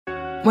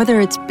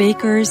Whether it's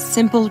Baker's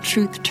Simple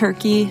Truth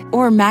Turkey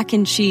or mac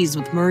and cheese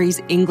with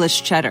Murray's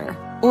English Cheddar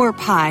or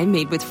pie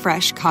made with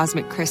fresh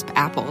Cosmic Crisp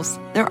apples,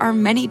 there are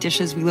many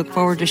dishes we look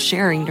forward to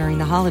sharing during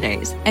the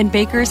holidays. And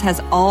Baker's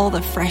has all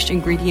the fresh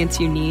ingredients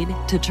you need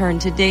to turn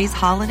today's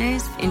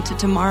holidays into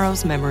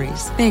tomorrow's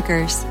memories.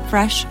 Baker's,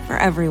 fresh for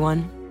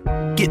everyone.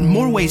 Get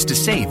more ways to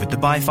save at the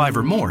Buy 5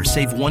 or More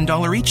Save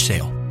 $1 each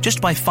sale.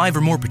 Just buy 5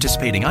 or more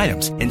participating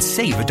items and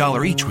save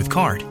 $1 each with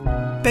card.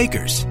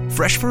 Baker's,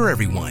 fresh for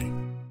everyone.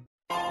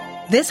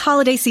 This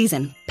holiday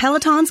season,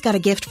 Peloton's got a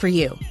gift for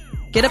you.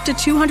 Get up to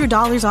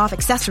 $200 off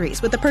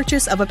accessories with the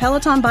purchase of a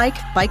Peloton bike,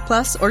 Bike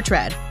Plus, or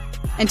Tread.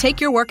 And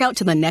take your workout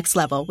to the next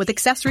level with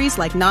accessories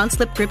like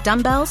non-slip grip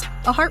dumbbells,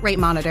 a heart rate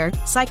monitor,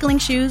 cycling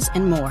shoes,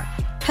 and more.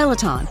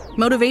 Peloton,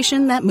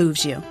 motivation that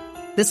moves you.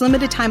 This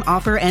limited time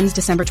offer ends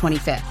December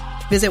 25th.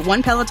 Visit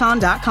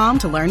onepeloton.com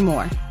to learn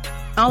more.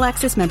 All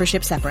access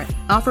membership separate.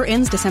 Offer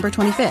ends December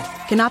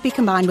 25th. Cannot be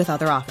combined with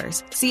other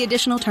offers. See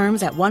additional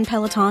terms at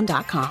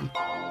onepeloton.com.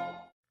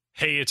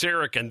 Hey, it's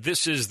Eric, and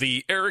this is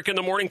the Eric in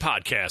the Morning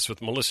podcast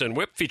with Melissa and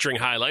Whip, featuring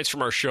highlights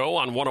from our show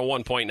on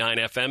 101.9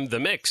 FM, The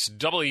Mix,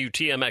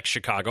 WTMX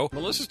Chicago.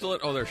 Melissa's still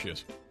at... Oh, there she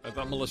is. I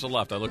thought Melissa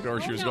left. I looked over,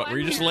 she was going... Were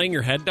you just laying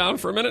your head down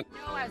for a minute?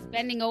 No, I was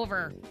bending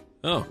over.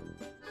 Oh.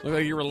 Looked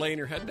like you were laying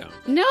your head down.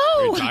 No.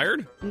 Are you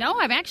tired? No,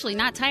 I'm actually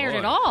not tired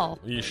at all.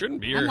 You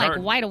shouldn't be. I'm like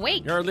wide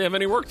awake. You hardly have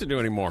any work to do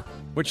anymore.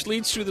 Which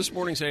leads to this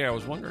morning's Hey, I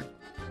Was Wondering.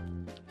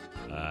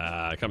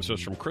 It comes to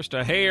us from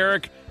Krista. Hey,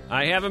 Eric.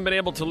 I haven't been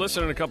able to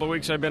listen in a couple of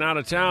weeks. I've been out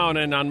of town,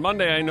 and on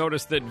Monday I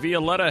noticed that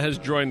Violetta has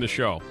joined the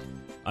show.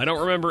 I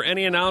don't remember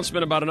any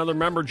announcement about another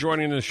member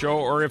joining the show,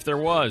 or if there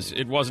was.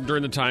 It wasn't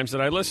during the times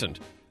that I listened.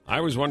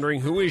 I was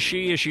wondering, who is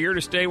she? Is she here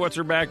to stay? What's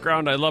her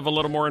background? I'd love a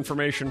little more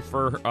information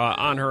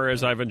on her,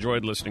 as I've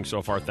enjoyed listening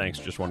so far. Thanks.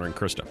 Just wondering,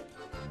 Krista.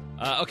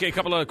 Okay, a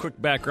couple of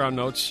quick background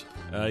notes.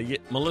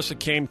 Melissa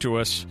came to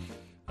us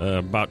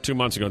about 2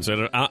 months ago and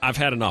said, I've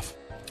had enough.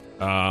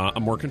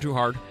 I'm working too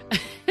hard.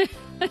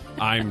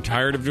 I'm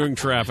tired of doing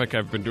traffic.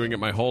 I've been doing it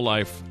my whole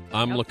life.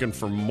 I'm looking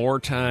for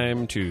more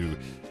time to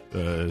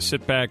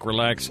sit back,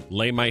 relax,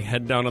 lay my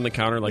head down on the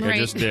counter like I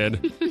just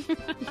did,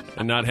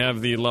 and not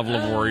have the level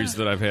of worries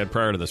that I've had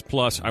prior to this.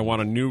 Plus, I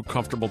want a new,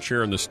 comfortable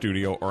chair in the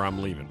studio, or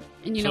I'm leaving.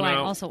 And I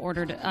also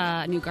ordered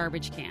a new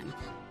garbage can,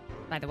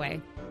 by the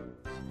way.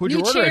 Who'd new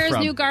you order chairs, it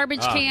from? new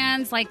garbage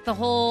cans, like the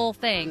whole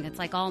thing. It's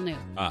like all new.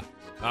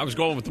 I was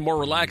going with the more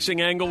relaxing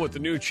angle with the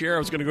new chair. I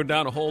was going to go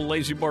down a whole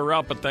lazy boy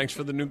route, but thanks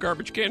for the new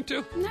garbage can,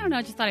 too. No,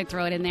 I just thought I'd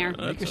throw it in there.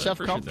 Make yourself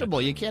comfortable.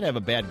 You can't have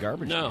a bad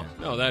garbage can.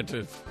 No, that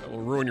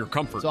will ruin your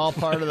comfort. It's all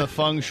part of the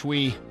feng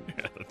shui.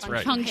 Yeah, that's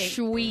right. Feng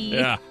shui.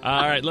 Yeah.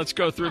 All right, let's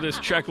go through this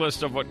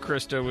checklist of what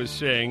Krista was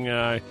saying.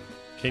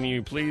 Can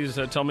you please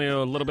tell me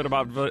a little bit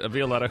about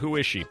Violetta? Who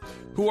is she?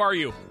 Who are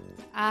you?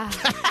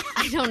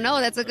 I don't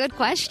know. That's a good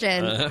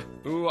question.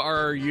 Who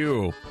are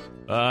you?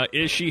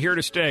 Is she here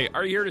to stay?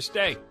 Are you here to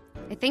stay?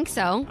 I think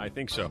so. I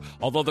think so.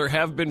 Although there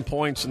have been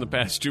points in the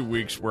past 2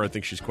 weeks where I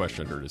think she's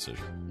questioned her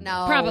decision.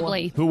 No.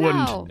 Probably. Who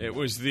wouldn't? It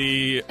was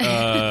the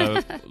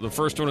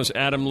first one is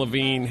Adam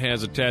Levine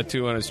has a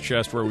tattoo on his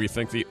chest where we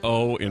think the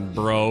O in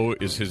bro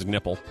is his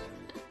nipple.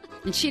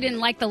 And she didn't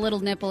like the little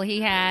nipple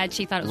he had.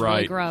 She thought it was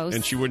really gross.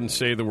 And she wouldn't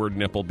say the word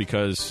nipple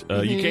because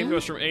you came to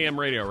us from AM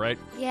radio, right?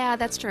 Yeah,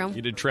 that's true.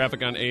 You did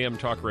traffic on AM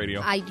talk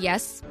radio.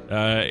 Yes.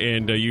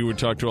 And you would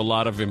talk to a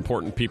lot of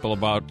important people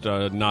about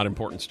not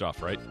important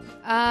stuff, right?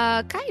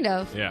 Kind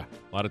of. Yeah,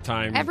 a lot of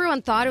time.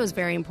 Everyone thought it was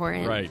very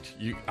important. Right.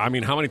 How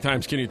many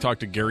times can you talk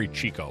to Gary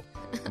Chico?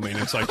 I mean,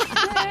 it's like,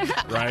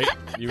 right?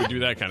 You would do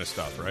that kind of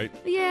stuff, right?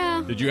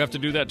 Yeah. Did you have to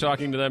do that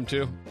talking to them,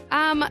 too?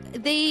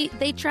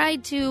 They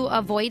tried to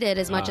avoid it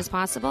as much as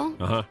possible.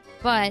 Uh-huh.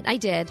 But I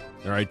did.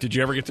 All right. Did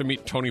you ever get to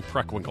meet Tony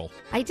Preckwinkle?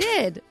 I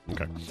did.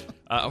 Okay.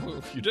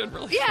 You did,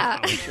 really? Yeah.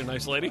 Oh, is she a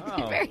nice lady?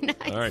 Oh. Very nice.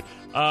 All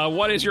right.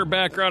 What is your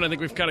background? I think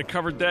we've kind of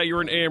covered that. You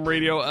were in AM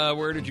radio.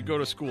 Where did you go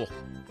to school?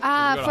 For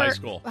high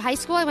school? High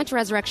school, I went to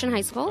Resurrection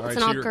High School. All right, it's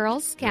an so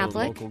all-girls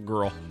Catholic. You're a local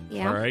girl.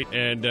 Yeah. All right.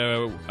 And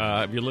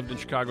have you lived in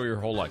Chicago your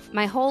whole life?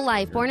 My whole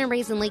life. Born and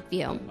raised in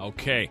Lakeview.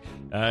 Okay.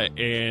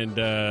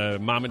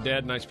 And mom and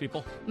dad, nice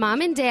people?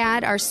 Mom and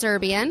dad are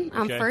Serbian.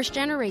 I'm Okay. first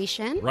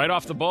generation. Right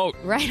off the boat.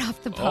 Right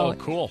off the boat. Oh,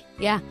 cool.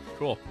 Yeah.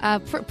 Cool.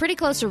 Pretty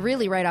close to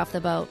really right off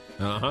the boat.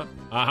 Uh-huh.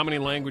 How many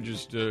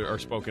languages are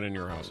spoken in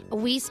your house?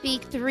 We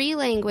speak 3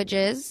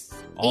 languages.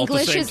 All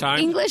English at the same is time?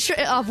 English,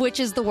 of which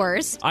is the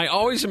worst. I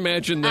always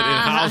imagine that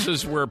in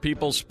houses where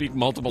people speak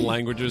multiple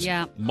languages,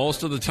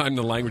 most of the time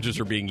the languages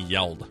are being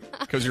yelled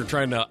because you're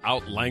trying to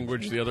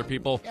out-language the other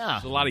people. Yeah.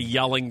 There's a lot of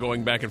yelling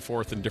going back and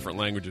forth in different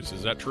languages.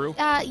 Is that true?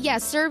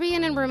 Yes,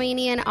 Serbian and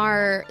Romanian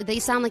they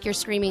sound like you're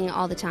screaming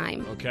all the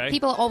time. Okay.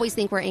 People always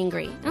think we're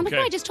angry. And I'm like,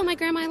 Okay. oh, I just told my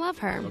grandma I love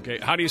her. Okay.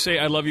 How do you say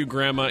I love you,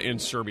 Grandma, in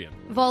Serbian?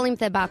 Volim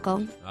te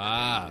bako.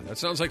 That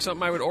sounds like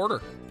something I would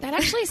order. That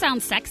actually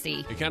sounds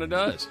sexy. It kind of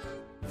does.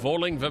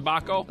 Voling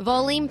vebako?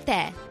 Volim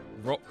te.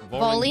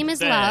 Volim is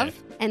te. love,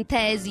 and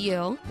te is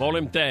you.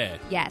 Volim te.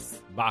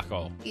 Yes.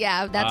 Bako.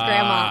 Yeah, that's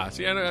grandma.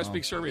 See, I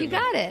speak Serbian. You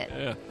got it.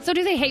 Yeah. So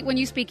do they hate when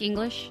you speak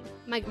English?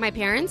 My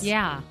parents?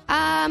 Yeah.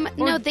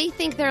 No, they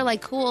think they're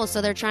like cool,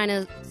 so they're trying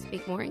to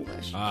speak more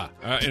English.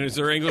 And is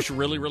their English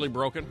really, really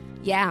broken?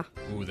 Yeah.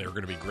 Ooh, they're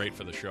going to be great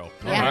for the show.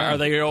 Yeah. Are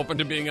they open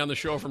to being on the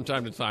show from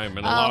time to time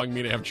and allowing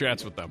me to have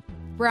chats with them?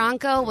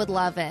 Bronco would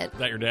love it. Is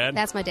that your dad?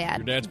 That's my dad.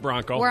 Your dad's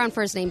Bronco? We're on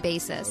first name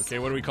basis. Okay,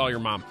 what do we call your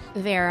mom?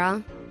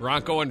 Vera.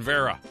 Bronco and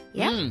Vera.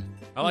 Yeah.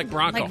 I like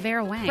Bronco. Like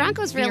Vera Wang.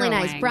 Bronco's really Vera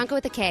nice. Wang. Bronco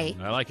with a K.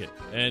 I like it.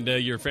 And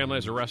your family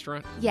has a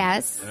restaurant?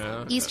 Yes.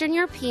 Eastern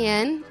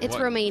European. It's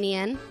What?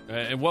 Romanian.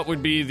 And what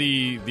would be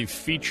the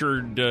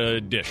featured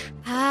dish?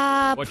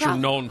 What you're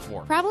known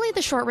for? Probably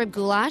the short rib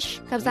goulash.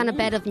 Comes on a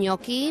bed of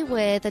gnocchi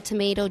with a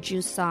tomato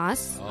juice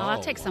sauce. Oh,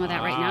 I'll take some of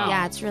that right now.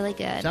 Yeah, it's really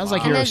good. Sounds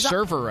like And you're a there's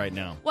server right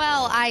now.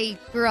 Well, I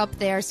grew up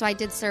there, so I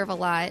did serve a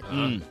lot.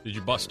 Did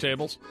you bust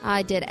tables?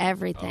 I did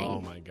everything.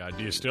 Oh, my God.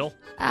 Do you still?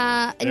 No,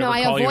 ever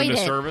I call you avoid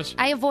into it. service?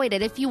 I avoid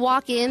it. If you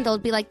walk in, they'll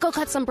be like, "Go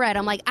cut some bread."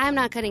 I'm like, "I'm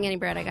not cutting any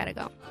bread. I gotta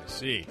go." I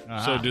see.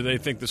 So do they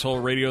think this whole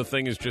radio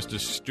thing is just a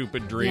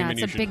stupid dream Yeah, and it's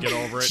you a should big get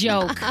over it?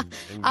 joke.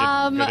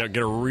 And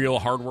get a real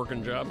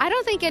hard-working job? I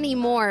don't think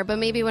anymore, but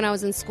maybe when I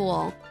was in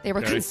school, they were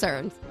Okay.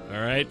 concerned. All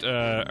right.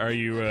 Are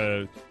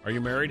you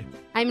married?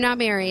 I'm not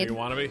Do married. you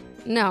want to be?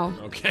 No.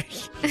 Okay.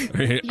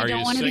 Are you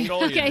don't wanna be? single?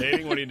 Are you Okay.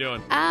 dating? What are you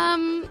doing?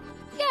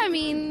 Yeah, I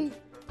mean,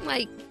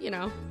 like, you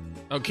know.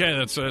 Okay,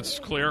 that's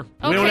clear.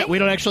 Okay. We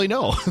don't actually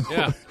know.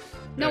 Yeah.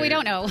 No, we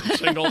don't know.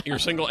 Single. You're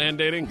single and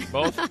dating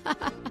both.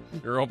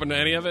 You're open to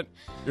any of it.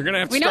 You're gonna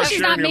have to We know start she's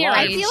sharing not your married.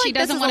 I life. feel She like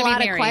this doesn't is a wanna be lot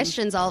of married.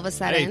 questions all of a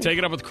sudden. Hey, take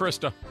it up with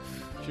Krista.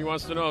 She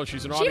wants to know.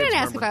 She's an She audience didn't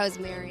ask member. if I was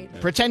married.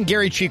 Pretend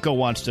Gary Chico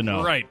wants to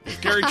know. Right.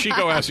 If Gary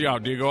Chico asks you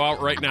out, do you go out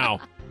right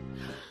now?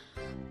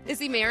 Is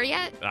he married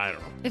yet? I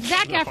don't know. If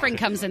Zac Efron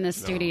comes in this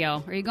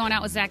studio, are you going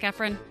out with Zac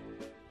Efron?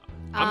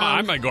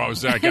 I might go out with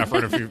Zac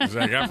Efron if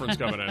Zac Efron's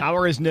coming in. How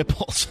are his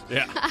nipples?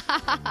 Yeah.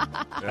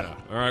 Yeah.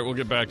 All right, we'll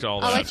get back to all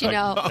that. I'll let you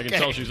know. I can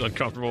tell she's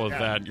uncomfortable with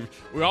that.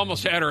 We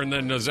almost had her, and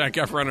then Zac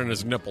Efron and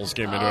his nipples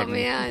came into it. Oh, and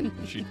man.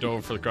 She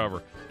dove for the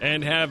cover.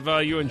 And have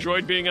you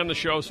enjoyed being on the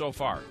show so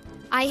far?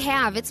 I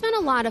have. It's been a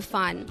lot of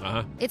fun.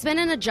 Uh-huh. It's been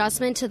an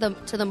adjustment to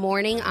the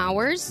morning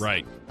hours.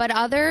 Right. But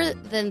other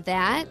than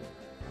that,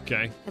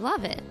 Okay. I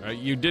love it.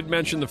 You did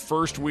mention the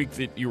first week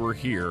that you were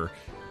here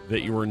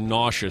that you were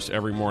nauseous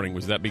every morning.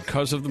 Was that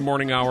because of the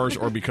morning hours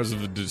or because of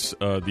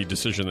the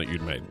decision that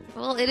you'd made?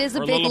 Well, it is a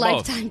Or a big little of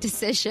both. lifetime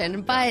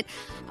decision, but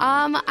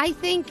I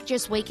think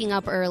just waking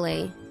up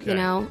early. Okay. You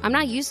know,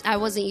 I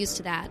wasn't used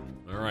to that.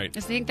 All right.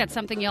 Does he think that's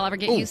something you'll ever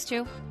get used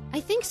to? I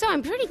think so.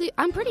 I'm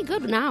pretty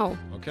good now.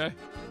 Okay.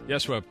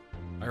 Yes, Webb.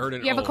 I heard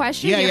it. You have a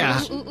question? Yeah, You yeah.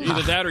 have a-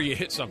 Either that or you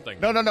hit something.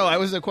 No. That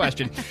was the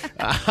question.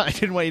 I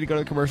didn't want you to go to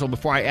the commercial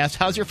before I asked,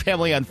 how's your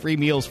family on free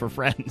meals for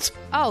friends?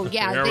 Oh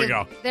yeah, There we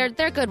go. They're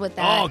good with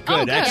that. Oh,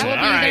 good. Yeah, Excellent. we'll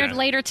be All right. there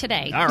later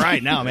today. All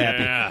right, now I'm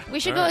happy. Yeah. We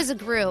should All go right. as a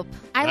group.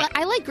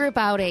 I like group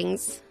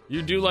outings.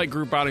 You do like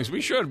group outings.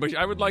 We should, but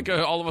I would like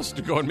all of us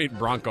to go and meet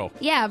Bronco.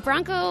 Yeah,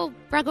 Bronco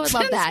would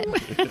love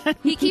that.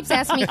 He keeps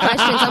asking me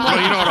questions. I'm Well,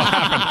 like, you know what'll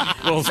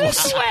happen. We'll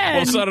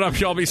when? set it up.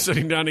 Y'all be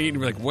sitting down to eat and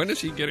be like, when is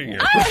he getting here?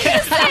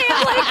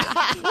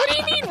 What do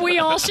you mean we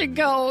all should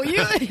go? When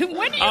are you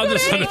I'll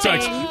just send a gonna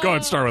text. eat? Go ahead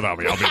and start without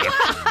me. I'll be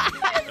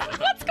there.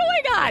 What's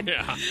going on?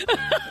 Yeah.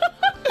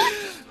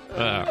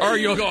 Or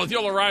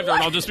you'll arrive there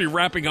and I'll just be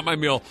wrapping up my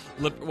meal,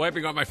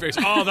 wiping up my face.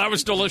 Oh, that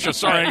was delicious.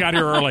 Sorry, I got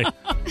here early.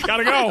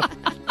 Gotta go.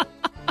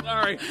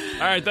 Sorry. All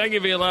right. Thank you,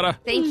 Violetta.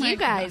 thank you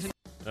guys.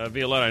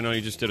 Violetta, I know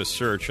you just did a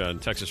search on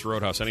Texas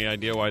Roadhouse. Any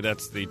idea why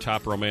that's the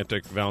top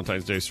romantic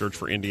Valentine's Day search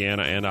for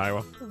Indiana and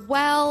Iowa?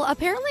 Well,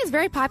 apparently it's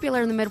very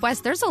popular in the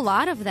Midwest. There's a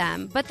lot of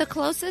them, but the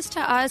closest to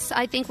us,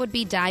 I think, would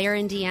be Dyer,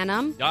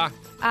 Indiana.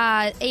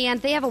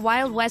 And they have a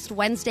Wild West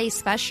Wednesday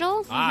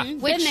special. Been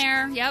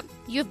there. Yep.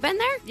 You've been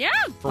there? Yeah.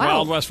 For Wow.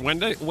 Wild West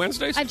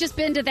Wednesdays? I've just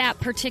been to that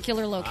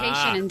particular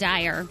location in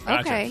Dyer. Gotcha.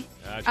 Okay.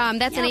 Gotcha.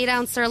 That's an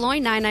 8-ounce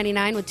sirloin,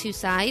 $9.99 with 2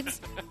 sides.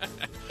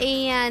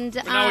 And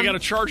Now we got to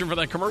charge him for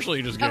that commercial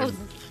you just gave. oh,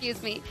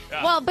 excuse me.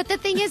 Well, but the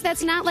thing is,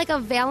 that's not like a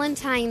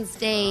Valentine's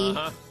Day.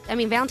 I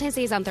mean, Valentine's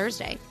Day is on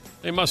Thursday.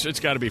 It's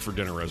got to be for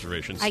dinner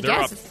reservations. I They're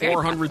guess up it's very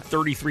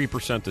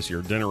 433% this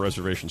year, dinner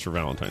reservations for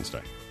Valentine's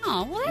Day.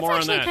 Oh, well, More on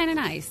that's actually that. kind of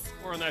nice.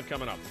 More on that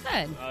coming up.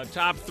 Good.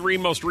 Top 3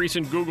 most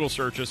recent Google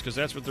searches, because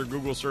that's what they're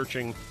Google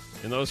searching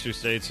in those 2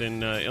 states.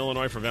 In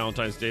Illinois for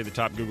Valentine's Day, the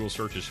top Google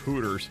search is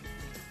Hooters.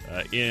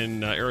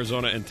 In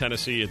Arizona and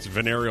Tennessee, it's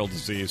venereal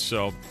disease,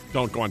 so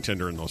don't go on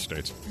Tinder in those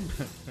states.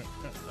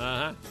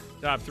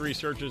 Top 3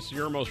 searches,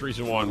 your most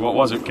recent one. What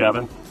was it,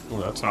 Kevin? Oh,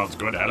 that sounds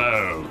good.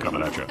 Hello,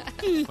 coming at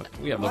you.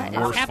 We have the What is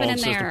worst happening phone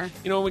system. there?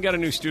 You know, when we got a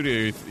new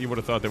studio, you would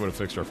have thought they would have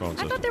fixed our phone I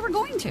system. thought they were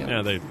going to.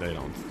 Yeah, they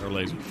don't. They're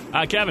lazy.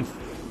 Kevin,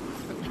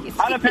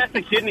 How to pass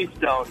a kidney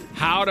stone.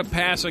 how to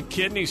pass a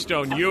kidney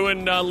stone. You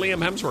and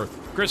Liam Hemsworth.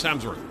 Chris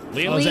Hemsworth.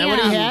 Liam, Oh, is that what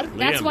he had?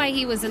 That's Liam. why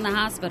he was in the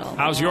hospital.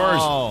 how's yours?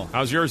 Oh.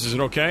 How's yours? Is it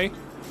okay?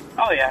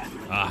 Oh, yeah.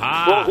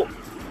 Aha. Well,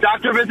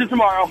 doctor visit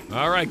tomorrow.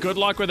 All right, good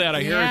luck with that.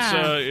 I hear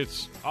Yeah.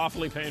 it's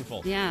awfully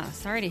painful. Yeah,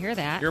 sorry to hear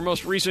that. Your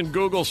most recent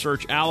Google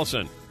search,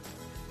 Allison.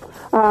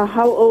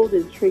 How old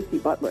is Tracy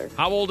Butler?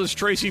 How old is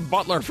Tracy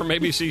Butler from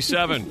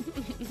ABC7?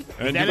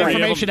 And that were you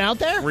information able- out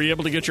there? Were you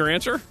able to get your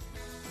answer?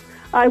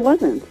 I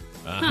wasn't.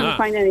 Uh-huh. Couldn't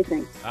find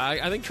anything.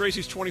 I think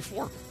Tracy's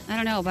 24. I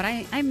don't know, but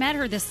I met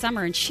her this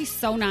summer, and she's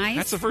so nice.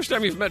 That's the first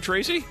time you've met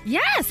Tracy?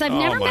 Yes, I've Oh,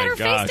 never my met her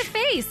gosh. face to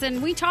face,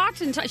 and we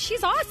talked, and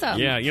she's awesome.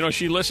 Yeah, you know,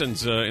 she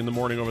listens in the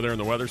morning over there in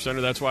the Weather Center.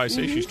 That's why I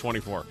say she's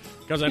 24.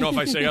 Because I know if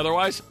I say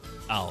otherwise,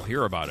 I'll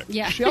hear about it.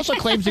 Yeah. She also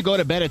claims to go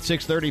to bed at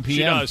 6:30 p.m. She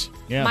does.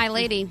 Yeah. My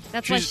lady.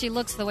 That's why She's- she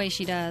looks the way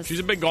she does. She's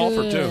a big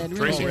golfer, Good, too.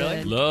 Tracy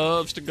really?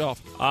 loves to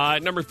golf.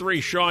 Number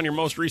 3, Sean, your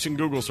most recent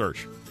Google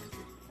search.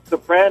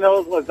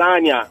 Sopranos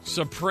lasagna.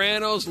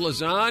 Sopranos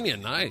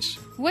lasagna. Nice.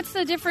 What's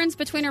the difference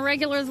between a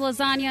regular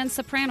lasagna and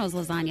Sopranos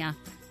lasagna?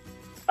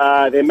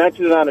 They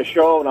mentioned it on a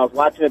show, and I was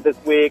watching it this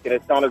week, and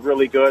it sounded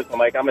really good. So I'm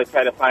like, I'm going to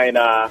try to find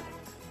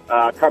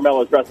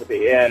Carmela's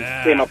recipe, and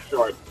came up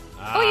short.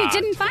 Oh, you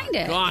didn't find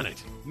it. Gone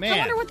it. Man. I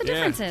wonder what the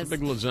difference It's is. a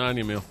big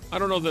lasagna meal. I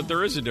don't know that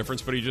there is a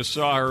difference, but he just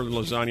saw her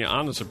lasagna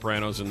on The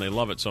Sopranos, and they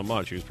love it so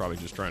much, he was probably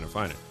just trying to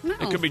find it. No.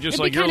 It could be just It'd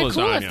like be your kinda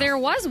cool lasagna. if there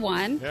was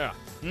one. Yeah.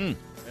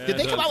 Did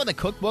they come out with a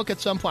cookbook at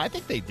some point? I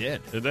think they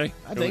did. Did they?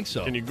 I think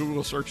so. Can you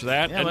Google search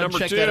that? Yeah, and let me number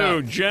check that 2,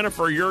 out.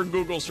 Jennifer, your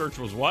Google search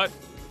was what?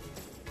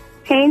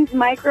 Hanes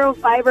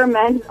microfiber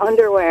men's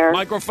underwear.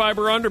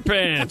 Microfiber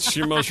underpants,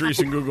 your most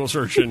recent Google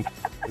search. And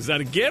is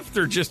that a gift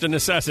or just a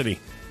necessity?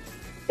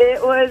 It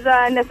was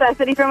a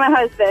necessity for my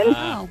husband.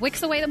 Oh,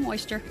 wicks away the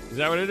moisture. Is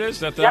that what it is? Is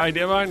that the Yep.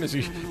 idea behind? Does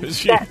he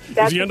That's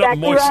end up exactly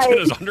moist in right.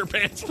 his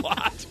underpants a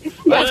lot?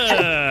 Oh,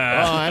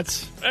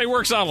 that's He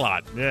works out a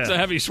lot. Yeah. It's a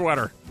heavy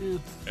sweater.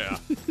 Yeah.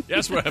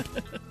 Yes, Webb.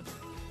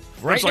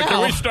 right It's like, now.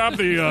 can we stop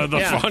the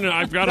Yeah. fun?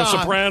 I've got a No,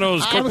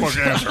 Sopranos I cookbook was,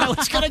 answer. I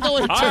was going to go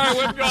into All right,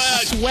 Whip, go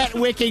ahead. sweat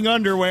wicking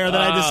underwear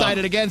that I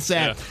decided against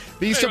that. Yeah.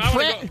 The Hey, I wanna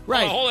Sopranos, go-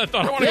 right? Hold that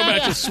thought. I want to go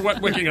back to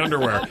sweat wicking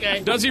underwear.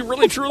 Okay. Does he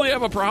really truly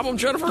have a problem,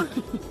 Jennifer?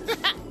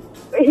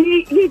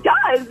 He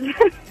does.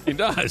 He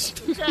does.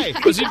 Okay.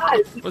 What's he,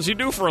 does. what's he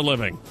do for a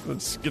living?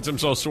 That gets him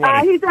so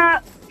sweaty.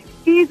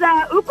 He's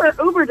a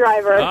Uber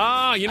driver.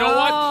 You know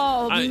what?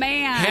 Oh,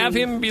 man. Have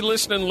him be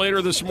listening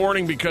later this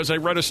morning because I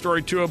read a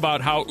story, too,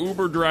 about how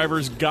Uber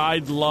drivers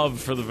guide love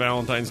for the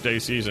Valentine's Day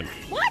season.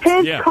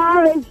 His yeah.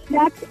 car is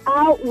decked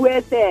out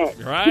with it.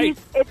 Right.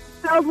 It's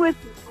filled with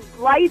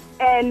lights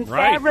and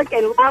Right. fabric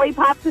and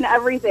lollipops and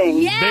everything.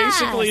 Yes.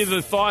 Basically,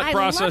 the thought I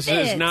process love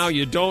is it. now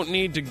you don't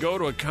need to go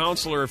to a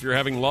counselor if you're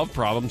having love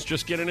problems.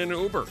 Just get in an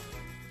Uber.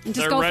 And just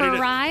They're go ready for a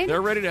to- ride?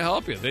 They're ready to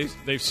help you.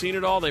 They've seen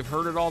it all. They've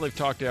heard it all. They've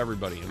talked to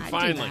everybody. And I'd do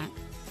finally,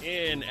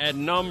 in at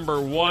number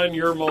 1,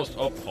 your most...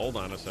 Oh, hold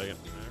on a second.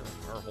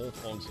 Our whole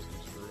phone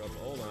system's screwed up.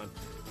 Hold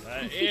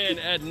on. In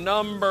at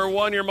number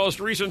 1, your most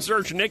recent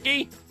search,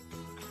 Nikki.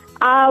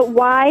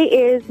 Why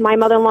is my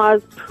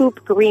mother-in-law's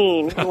poop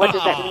green? And what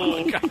does that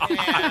mean?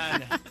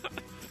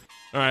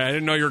 All right, I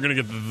didn't know you were going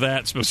to get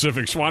that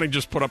specific. Swanee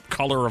just put up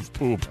color of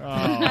poop. So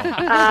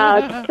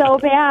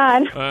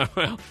bad.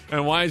 Well,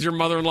 and why is your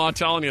mother-in-law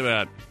telling you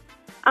that?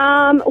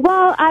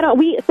 Well, I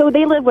don't. So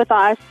they live with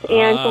us,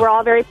 and so we're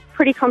all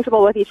pretty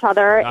comfortable with each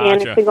other. And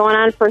Gotcha. it's been going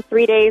on for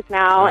 3 days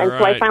now. All and so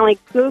I right. finally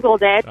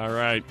Googled it, All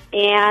right.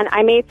 and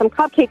I made some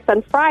cupcakes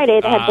on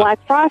Friday that had black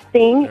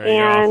frosting, There you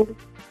and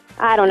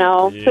I don't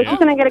know. So Yeah. she's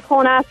going to get a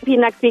colonoscopy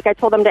next week. I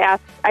told her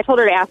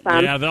to ask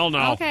them. Yeah, they'll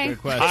know. Okay.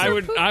 Good question.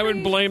 I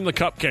would blame the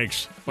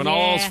cupcakes. When all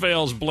Yeah. else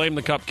fails, blame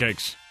the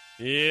cupcakes.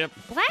 Yep.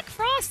 Black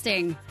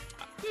frosting.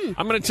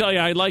 I'm going to tell you,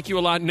 I like you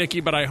a lot,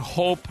 Nikki, but I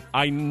hope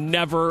I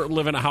never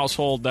live in a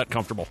household that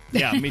comfortable.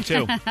 Yeah, me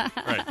too.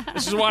 Right.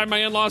 This is why my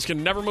in-laws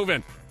can never move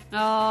in.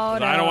 Oh,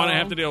 no. I don't want to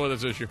have to deal with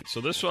this issue. So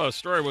this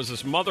story was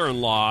this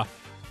mother-in-law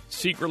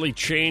secretly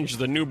changed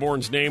the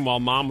newborn's name while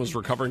mom was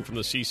recovering from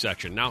the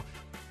C-section. Now,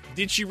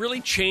 did she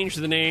really change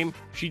the name?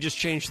 She just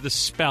changed the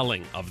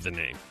spelling of the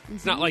name.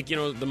 It's not like,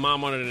 the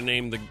mom wanted to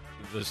name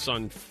the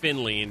son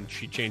Finley, and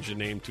she changed the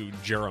name to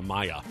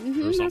Jeremiah or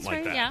something That's like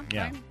right. that. Yeah.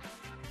 Yeah. Right.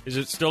 Is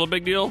it still a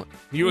big deal?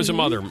 You as a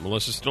mother,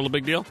 Melissa, still a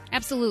big deal?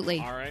 Absolutely.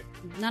 All right.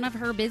 None of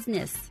her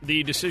business.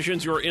 The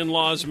decisions your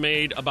in-laws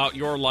made about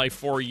your life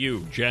for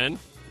you. Jen?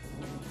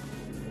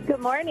 Good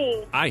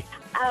morning. Hi.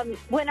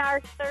 When our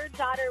third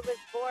daughter was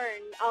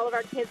born, all of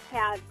our kids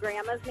had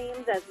grandma's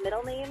names as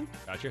middle names.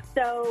 Gotcha.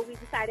 So we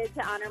decided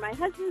to honor my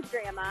husband's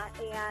grandma,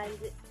 and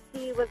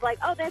she was like,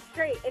 oh, that's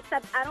great,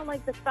 except I don't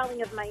like the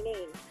spelling of my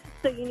name,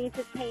 so you need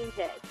to change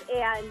it.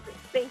 And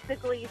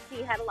basically,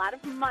 she had a lot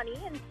of money,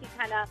 and she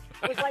kind of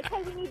was like,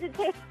 hey, we need to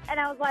change. And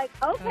I was like,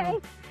 okay.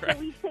 So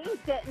we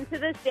changed it, and to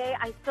this day,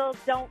 I still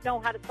don't know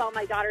how to spell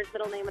my daughter's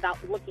middle name without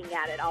looking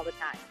at it all the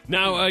time.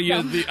 Now,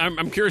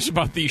 I'm curious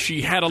about the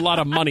she had a lot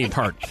of money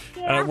part.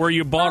 Yeah. Were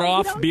you bought Well, you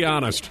off? don't Be say-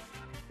 honest.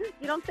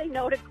 You don't say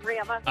no to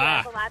grandma who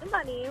has a lot of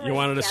money. You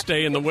wanted to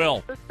stay in the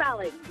will. For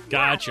spelling.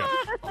 Gotcha.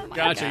 Oh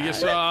Gotcha. You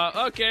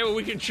saw, okay, well,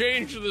 we can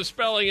change the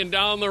spelling, and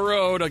down the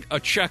road, a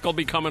check will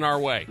be coming our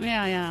way.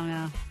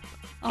 Yeah.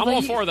 I'm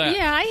all for that.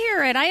 Yeah, I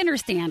hear it. I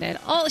understand it.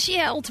 Oh, she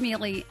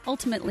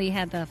ultimately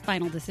had the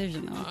final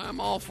decision, though. I'm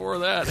all for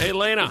that. Hey,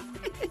 Lena.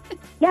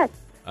 Yes.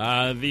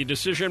 The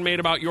decision made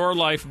about your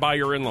life by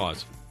your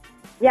in-laws.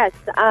 Yes.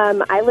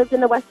 I lived in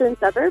the western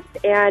suburbs,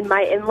 and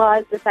my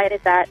in-laws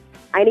decided that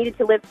I needed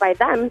to live by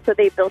them, so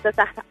they built us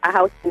a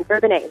house in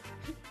Bourbonnais.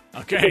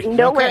 Okay.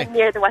 Nowhere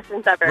near the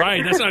western suburbs.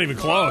 Right, that's not even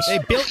close. They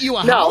built you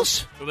a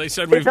house? So they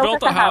said, we've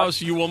built a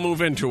house, you will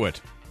move into it.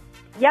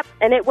 Yep,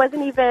 and it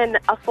wasn't even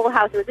a full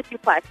house. It was a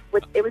duplex,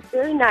 which it was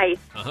very nice,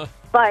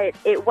 but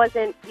it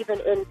wasn't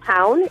even in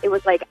town. It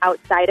was like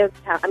outside of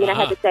town. I mean, I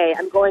had to say,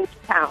 I'm going to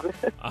town.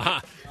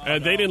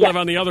 And they didn't live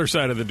on the other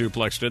side of the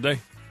duplex, did they?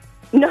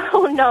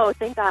 No,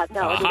 thank God.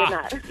 No, they did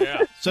not.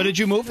 Yeah. So did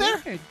you move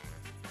there?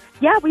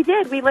 Yeah, we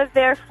did. We lived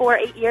there for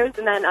 8 years,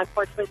 and then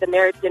unfortunately the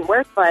marriage didn't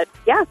work, but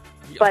yeah.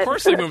 Of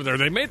course they moved there.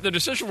 The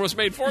decision was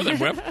made for them,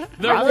 Whip.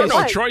 There were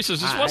no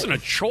choices. This wasn't a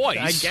choice.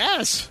 I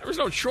guess. There was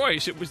no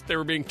choice. It was they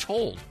were being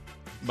told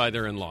by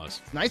their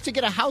in-laws. Nice to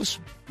get a house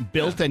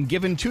built and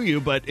given to you,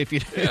 but if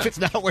it's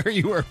not where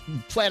you were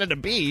planning to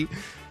be.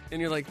 And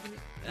you're like,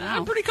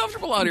 I'm pretty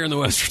comfortable out here in the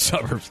western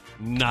suburbs.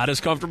 Not as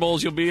comfortable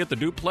as you'll be at the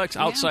duplex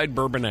outside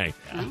Bourbonnais.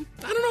 I don't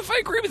know if I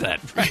agree with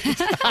that.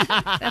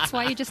 That's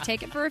why you just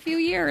take it for a few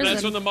years.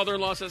 That's when the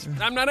mother-in-law says,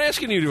 I'm not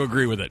asking you to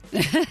agree with it.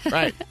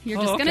 Right.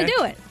 You're just going to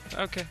do it.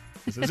 Okay.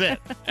 This is it.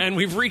 And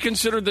we've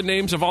reconsidered the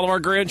names of all of our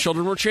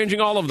grandchildren. We're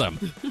changing all of them.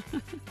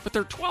 But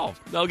they're 12.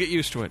 They'll get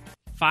used to it.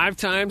 5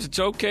 times it's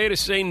okay to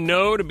say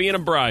no to being a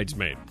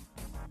bridesmaid.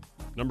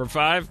 Number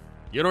 5,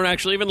 you don't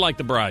actually even like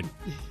the bride.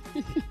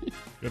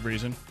 Good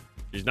reason.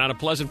 She's not a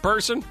pleasant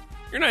person.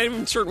 You're not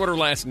even certain what her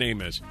last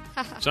name is.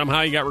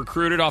 Somehow you got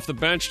recruited off the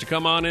bench to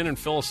come on in and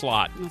fill a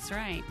slot. That's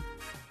right.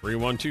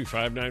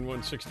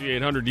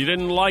 312-591-6800. You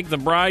didn't like the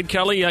bride,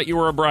 Kelly, yet you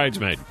were a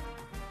bridesmaid.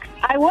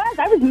 I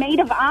was maid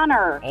of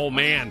honor. Oh,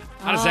 man.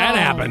 How does that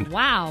happen?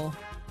 Wow.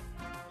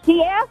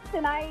 He asked,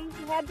 and I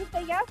had to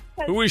say yes.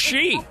 Who is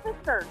she? My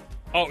sister.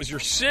 Oh, it was your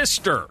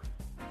sister.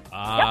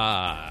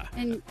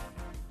 And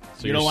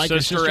So you your don't like your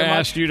sister sister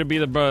asked much? you to be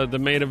the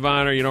maid of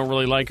honor. You don't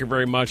really like her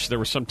very much. There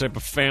was some type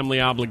of family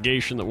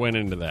obligation that went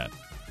into that.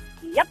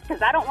 Yep,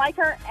 because I don't like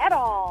her at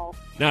all.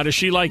 Now, does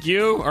she like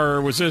you,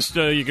 or was this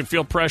you can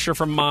feel pressure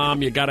from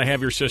mom? You got to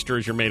have your sister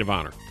as your maid of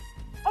honor.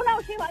 Oh,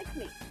 no, she likes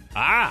me.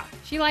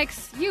 she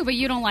likes you, but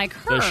you don't like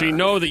her. Does she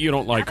know that you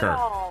don't like At her?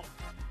 all.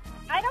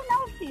 I don't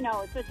know if she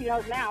knows, but she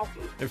knows now.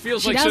 It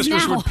feels She like does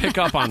sisters now. would pick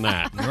up on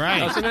that, Right.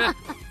 doesn't it?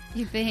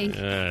 You think?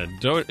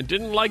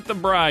 Didn't like the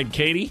bride,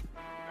 Katie.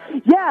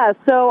 Yeah,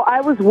 so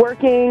I was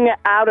working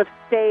out of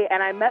state,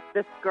 and I met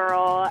this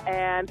girl,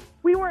 and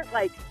we weren't,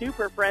 like,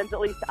 super friends. At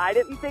least I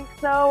didn't think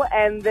so.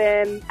 And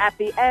then at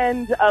the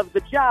end of the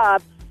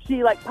job,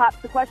 she, like,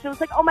 popped the question. I was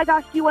like, oh, my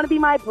gosh, do you want to be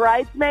my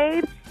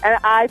bridesmaid? And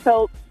I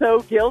felt so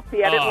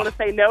guilty. I didn't want to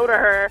say no to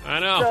her. I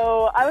know.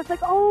 So I was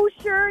like, oh,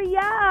 sure,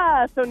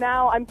 yeah. So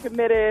now I'm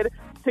committed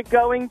to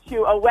going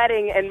to a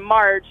wedding in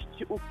March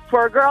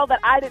for a girl that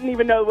I didn't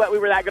even know that we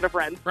were that good of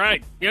friends.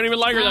 Right. You don't even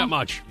like her that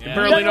much. Yeah. You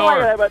barely know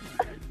her. But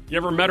You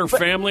ever met her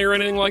family or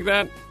anything like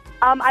that?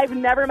 I've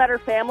never met her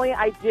family.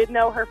 I did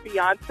know her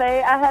fiance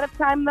ahead of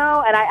time,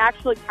 though, and I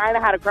actually kind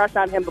of had a crush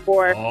on him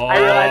before I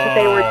realized that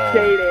they were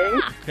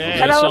dating.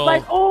 Okay, And I so- was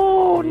like,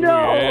 oh, no.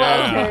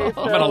 Yeah. Okay,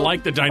 so, I'm going to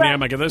like the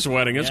dynamic of this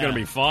wedding. It's Yeah. going to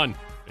be fun.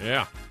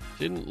 Yeah.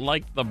 Didn't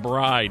like the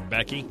bride,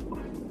 Becky.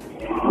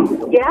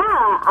 Yeah,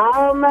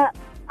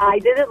 I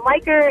didn't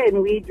like her,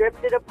 and we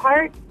drifted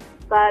apart,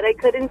 but I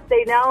couldn't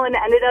say no and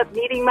ended up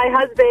meeting my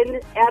husband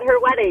at her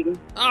wedding.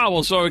 Oh,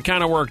 well, so it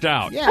kind of worked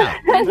out. Yeah.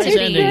 Nice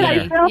ending I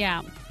there. still,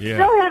 Yeah.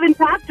 still haven't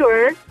talked to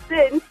her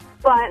since,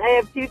 but I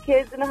have 2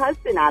 kids and a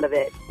husband out of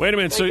it. Wait a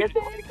minute. So So I guess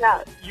it worked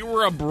out. you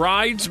were a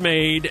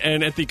bridesmaid,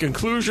 and at the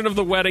conclusion of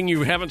the wedding,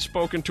 you haven't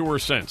spoken to her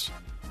since.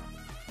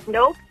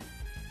 Nope.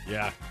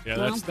 Yeah,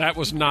 that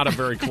was not a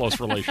very close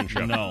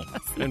relationship. No.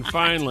 And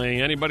finally,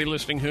 anybody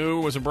listening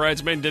who was a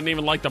bridesmaid didn't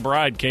even like the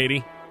bride,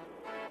 Katie?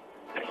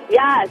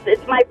 Yes,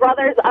 it's my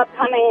brother's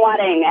upcoming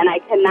wedding, and I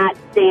cannot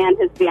stand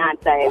his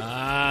fiance.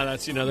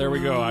 That's, there we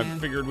go. I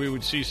figured we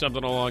would see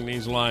something along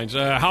these lines.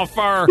 How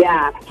far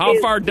Yeah. How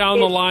He's- far down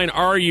the line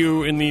are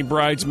you in the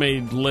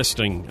bridesmaid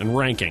listing and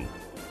ranking?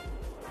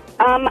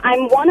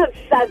 I'm one of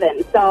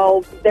 7,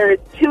 so there's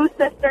 2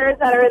 sisters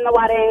that are in the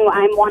wedding.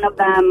 I'm one of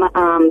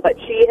them, but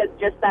she has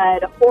just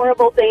said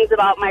horrible things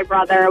about my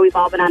brother. We've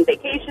all been on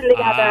vacation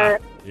together.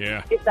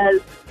 Yeah. She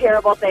says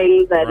terrible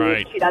things, and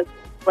Right. she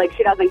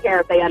doesn't care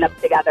if they end up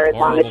together as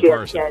long as she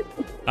has kids.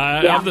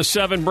 Of the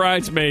 7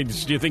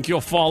 bridesmaids, do you think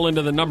you'll fall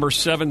into the number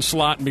 7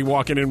 slot and be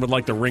walking in with,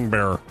 like, the ring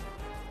bearer?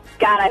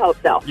 God, I hope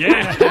so.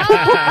 Yeah.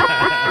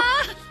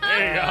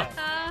 There you go.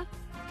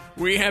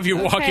 We have you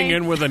walking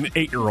in with an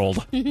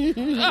 8-year-old. It's She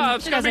going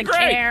to be doesn't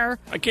great. care.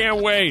 I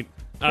can't wait.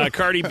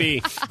 Cardi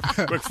B.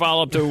 Quick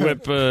follow-up to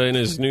Whip in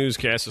his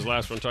newscast, his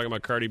last one, talking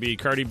about Cardi B.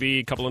 Cardi B,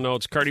 a couple of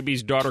notes. Cardi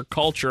B's daughter,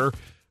 Culture,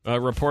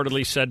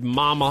 reportedly said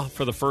mama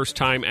for the first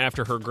time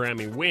after her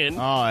Grammy win.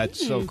 Oh,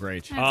 that's so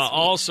great.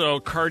 Also,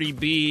 Cardi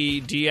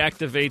B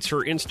deactivates her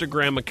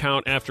Instagram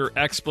account after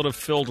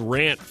expletive-filled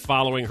rant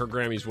following her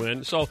Grammys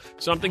win. So,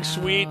 something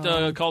sweet.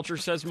 Culture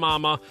says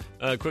mama,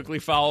 quickly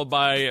followed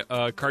by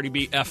Cardi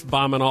B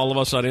F-bombing all of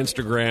us on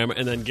Instagram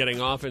and then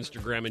getting off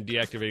Instagram and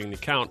deactivating the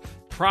account.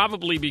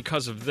 Probably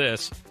because of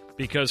this,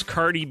 because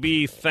Cardi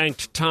B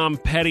thanked Tom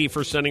Petty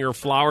for sending her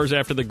flowers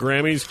after the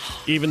Grammys,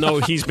 even though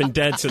he's been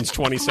dead since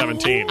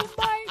 2017. Oh,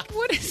 Mike,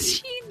 what is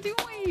she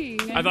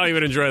doing? I thought you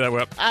would enjoy that,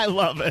 Whip. I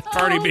love it.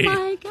 Cardi B. Oh,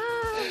 my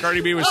God.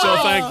 Cardi B was so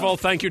thankful.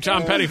 Thank you,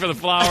 Tom Petty, for the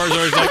flowers.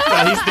 Or he's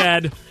like, he's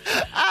dead.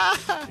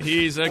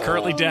 He's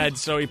currently dead,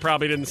 so he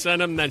probably didn't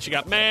send them. Then she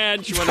got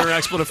mad. She went on her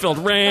expletive-filled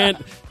rant.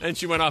 Then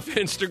she went off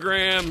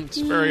Instagram. It's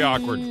very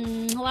awkward.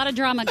 A lot of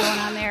drama going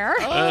on there.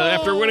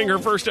 After winning her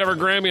first ever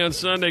Grammy on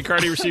Sunday,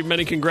 Cardi received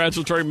many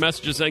congratulatory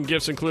messages and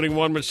gifts, including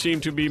one which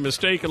seemed to be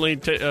mistakenly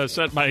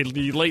sent by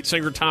the late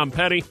singer Tom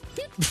Petty.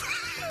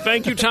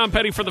 Thank you, Tom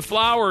Petty, for the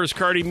flowers,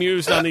 Cardi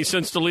mused on the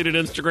since-deleted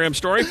Instagram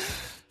story.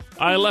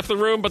 I left the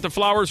room, but the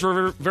flowers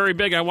were very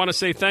big. I want to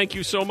say thank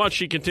you so much,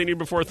 she continued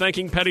before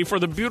thanking Petty for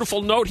the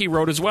beautiful note he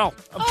wrote as well.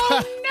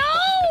 Oh, no!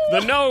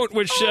 The note,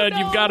 which said,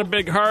 "You've got a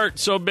big heart,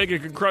 so big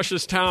it could crush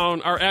this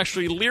town," are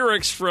actually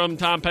lyrics from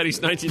Tom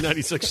Petty's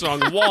 1996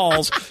 song,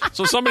 Walls.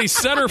 So somebody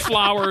sent her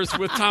flowers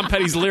with Tom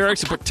Petty's lyrics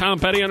and put Tom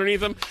Petty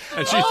underneath them,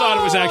 and she thought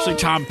it was actually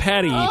Tom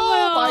Petty. Oh,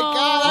 my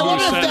God. I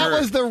wonder if that her.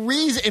 was the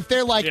reason. If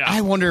they're like,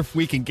 I wonder if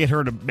we can get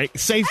her to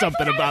say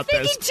something about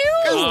this.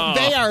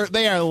 Too.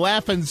 They are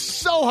laughing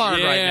so hard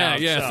right now.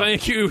 Yeah,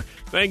 so.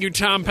 Thank you,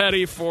 Tom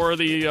Petty, for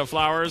the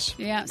flowers.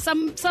 Yeah,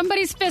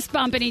 somebody's fist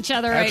bumping each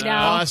other right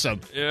now.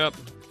 Awesome. Yep.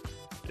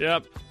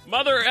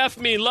 Mother F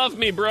me, love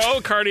me,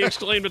 bro, Cardi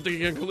exclaimed at the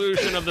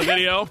conclusion of the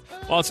video.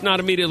 While it's not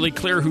immediately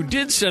clear who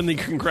did send the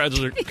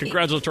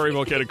congratulatory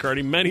bouquet to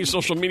Cardi, many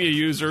social media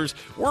users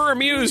were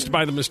amused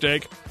by the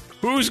mistake.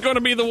 Who's going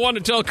to be the one to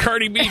tell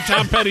Cardi B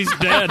Tom Petty's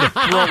dead?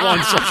 Wrote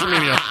one social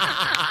media.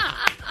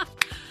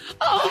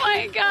 Oh,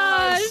 my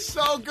gosh.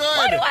 So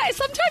good.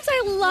 Sometimes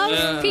I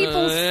love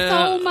people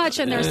so much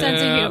and their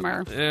sense of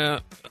humor. Yeah.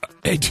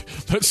 Hey,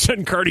 let's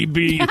send Cardi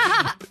B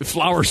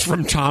flowers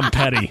from Tom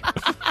Petty.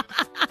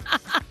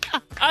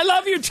 I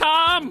love you,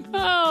 Tom.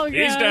 Oh, gosh.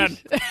 He's dead.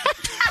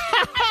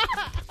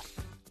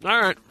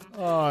 All right.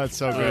 Oh, it's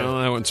so good. Well,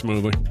 that went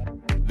smoothly.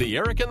 The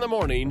Eric in the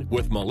Morning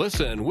with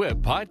Melissa and Whip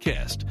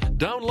podcast.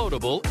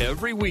 Downloadable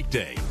every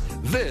weekday.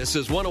 This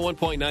is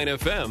 101.9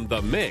 FM,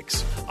 The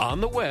Mix.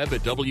 On the web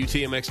at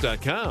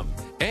WTMX.com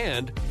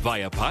and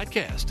via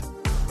podcast.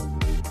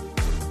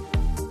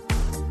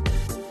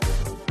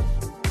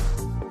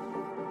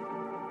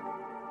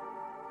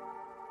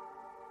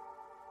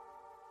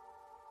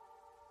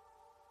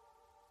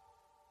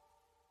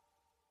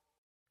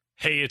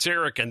 Hey, it's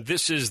Eric, and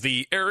this is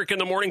the Eric in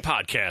the Morning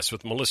podcast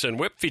with Melissa and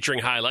Whip, featuring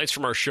highlights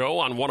from our show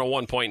on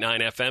 101.9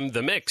 FM,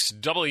 The Mix,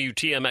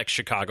 WTMX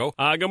Chicago.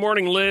 Good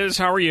morning, Liz.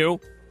 How are you?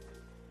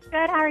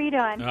 Good. How are you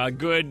doing?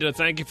 Good.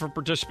 Thank you for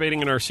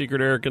participating in our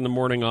secret Eric in the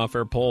Morning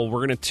off-air poll.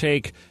 We're going to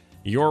take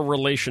your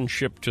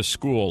relationship to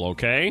school,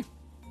 okay?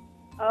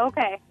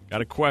 Okay. Got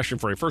a question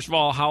for you. First of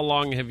all, how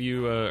long have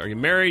you, are you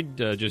married,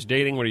 just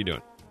dating? What are you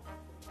doing?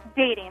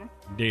 Dating.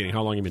 Dating.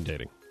 How long have you been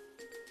dating?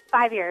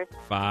 5 years.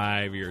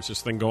 5 years.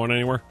 This thing going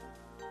anywhere?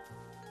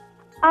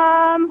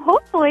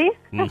 Hopefully.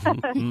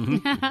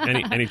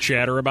 Any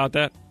chatter about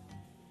that?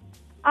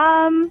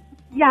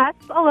 Yes,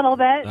 a little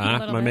bit.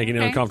 Am I making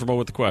you uncomfortable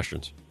with the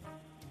questions?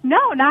 No,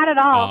 not at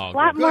all. Oh, a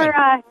lot good. more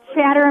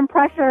chatter and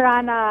pressure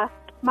on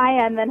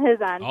my end than his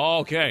end.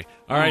 Oh, okay.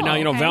 All right. Now,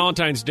 okay.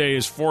 Valentine's Day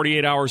is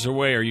 48 hours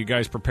away. Are you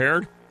guys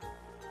prepared?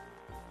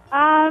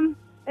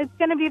 It's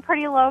going to be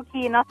pretty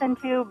low-key, nothing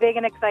too big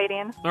and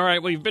exciting. All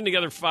right. Well, you've been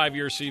together 5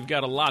 years, so you've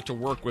got a lot to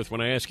work with when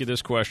I ask you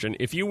this question.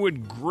 If you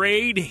would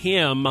grade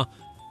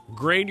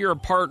your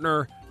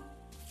partner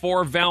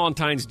for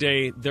Valentine's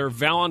Day, their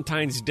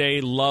Valentine's Day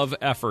love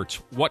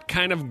efforts, what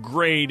kind of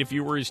grade, if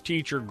you were his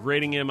teacher,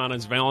 grading him on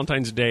his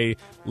Valentine's Day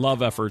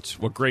love efforts,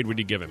 what grade would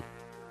you give him?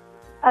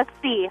 A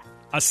C.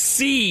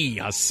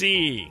 A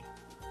C.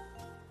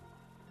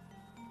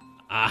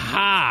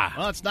 Aha.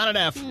 Well, it's not an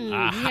F.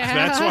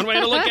 That's one way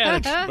to look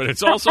at it. But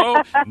it's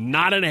also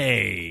not an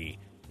A.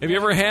 Have you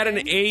ever had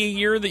an A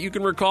year that you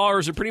can recall, or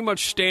is it pretty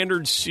much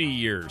standard C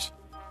years?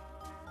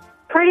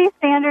 Pretty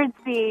standard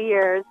C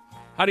years.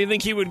 How do you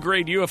think he would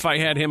grade you if I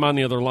had him on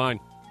the other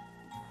line?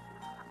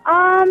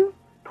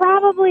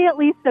 Probably at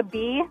least a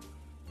B.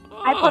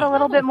 I put a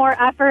little bit more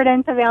effort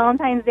into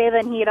Valentine's Day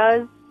than he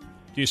does.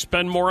 Do you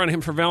spend more on him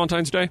for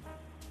Valentine's Day?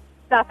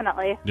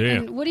 Definitely. Yeah.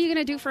 And what are you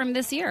going to do for him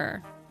this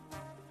year?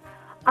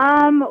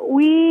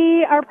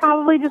 We are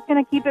probably just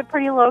going to keep it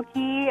pretty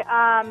low-key,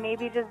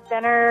 maybe just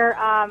dinner.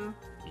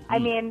 I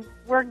mean,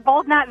 we're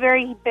both not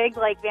very big,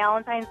 like,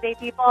 Valentine's Day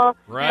people,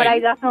 right. But I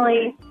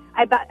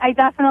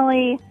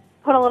definitely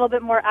put a little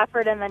bit more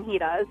effort in than he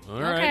does.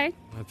 All right.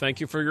 Okay. Thank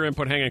you for your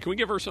input. Hang on. Can we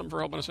give her something for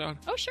helping us out?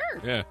 Oh,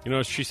 sure. Yeah.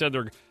 She said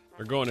they're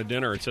going to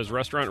dinner. It says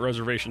restaurant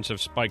reservations have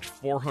spiked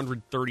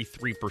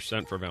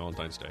 433% for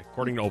Valentine's Day,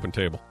 according to Open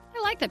Table.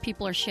 I like that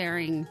people are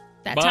sharing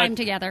that time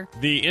together.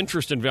 The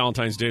interest in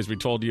Valentine's Day, as we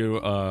told you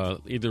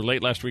either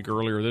late last week or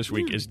earlier this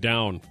week, is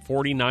down.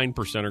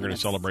 49% are going to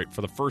celebrate.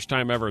 For the first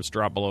time ever, it's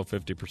dropped below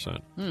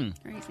 50%.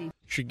 Crazy.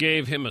 She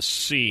gave him a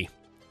C.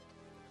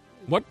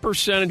 What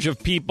percentage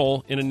of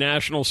people in a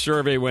national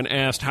survey, when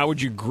asked, how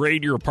would you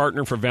grade your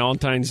partner for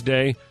Valentine's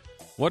Day,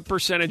 What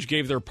percentage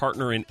gave their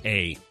partner an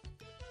A?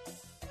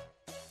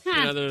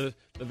 The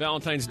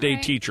Valentine's Day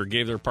teacher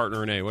gave their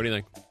partner an A. What do you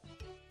think?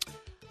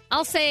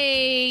 I'll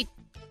say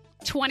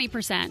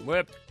 20%.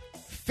 Whip.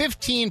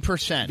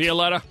 15%.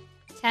 Violetta?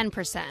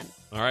 10%.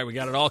 All right, we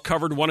got it all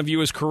covered. One of you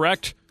is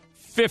correct.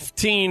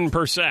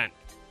 15%.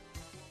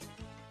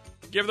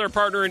 Give their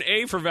partner an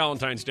A for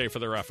Valentine's Day for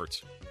their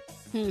efforts.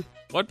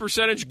 What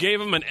percentage gave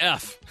them an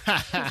F?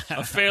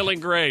 A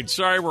failing grade.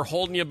 Sorry, we're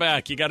holding you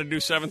back. You got to do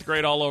 7th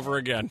grade all over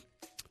again.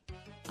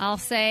 I'll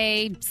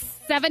say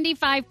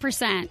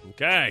 75%.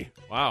 Okay.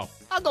 Wow.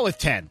 I'll go with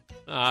 10.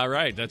 All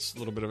right. That's a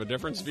little bit of a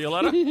difference.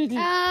 Violetta?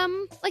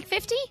 Like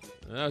 50?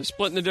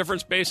 Splitting the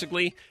difference,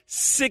 basically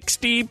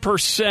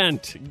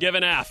 60% give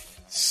an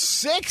F.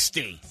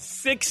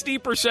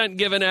 60%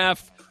 give an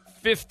F.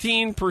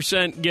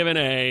 15% give an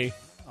A.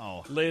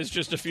 Oh. Liz,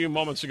 just a few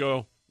moments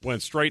ago,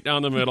 went straight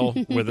down the middle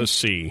with a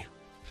C.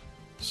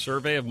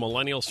 Survey of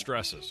millennial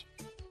stresses.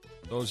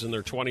 Those in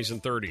their 20s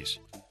and 30s.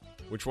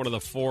 Which one of the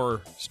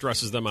 4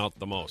 stresses them out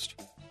the most?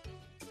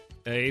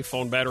 A,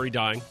 phone battery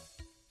dying.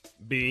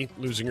 B,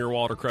 losing your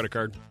wallet or credit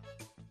card.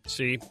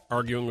 C,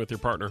 arguing with your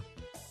partner.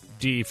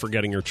 D,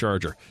 forgetting your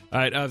charger. All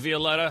right,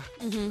 Violetta,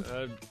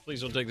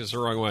 please don't take this the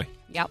wrong way.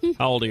 Yep.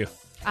 How old are you?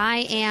 I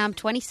am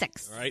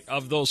 26. All right,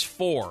 of those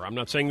 4, I'm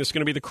not saying this is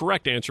going to be the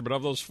correct answer, but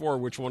of those 4,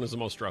 which one is the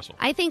most stressful?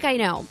 I think I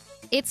know.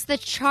 It's the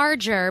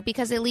charger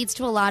because it leads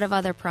to a lot of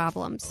other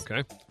problems.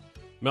 Okay.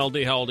 Mel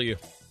D, how old are you?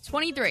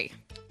 23.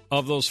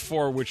 Of those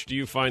 4, which do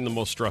you find the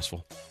most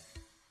stressful?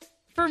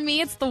 For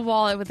me, it's the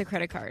wallet with the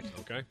credit card.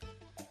 Okay.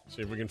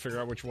 See if we can figure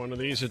out which one of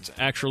these it's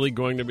actually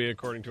going to be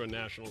according to a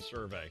national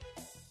survey.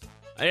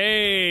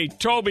 Hey,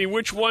 Toby,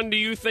 which one do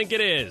you think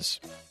it is?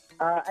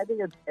 I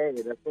think it's A,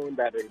 the phone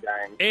battery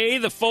dying. A,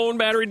 the phone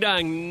battery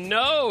dying.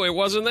 No, it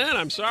wasn't that.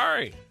 I'm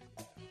sorry.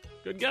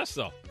 Good guess,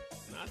 though.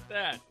 Not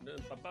that. I got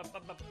to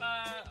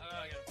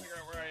figure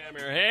out where I am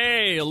here.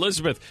 Hey,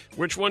 Elizabeth,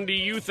 which one do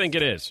you think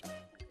it is?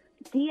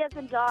 D as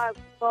in dog.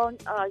 Phone.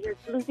 You're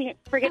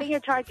forgetting your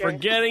charger.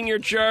 Forgetting your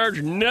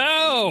charge?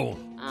 No.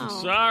 Oh.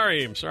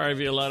 I'm sorry,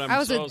 Violetta. I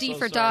was a D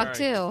for dog,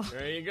 too.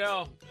 There you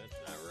go. That's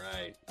not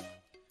right.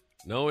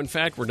 No, in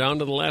fact, we're down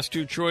to the last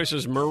 2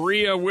 choices.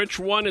 Maria, which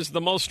one is the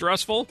most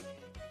stressful?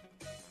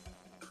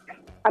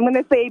 I'm going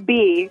to say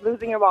B,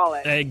 losing your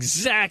wallet.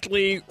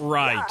 Exactly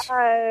right.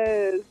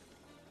 Yes.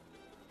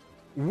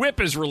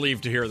 Whip is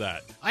relieved to hear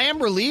that. I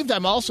am relieved.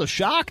 I'm also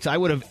shocked. I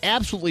would have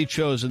absolutely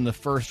chosen the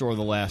first or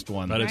the last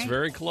one. But it's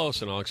very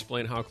close, and I'll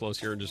explain how close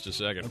here in just a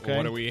second. Okay.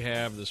 What do we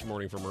have this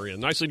morning for Maria?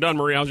 Nicely done,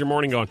 Maria. How's your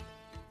morning going?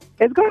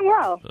 It's going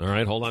well. All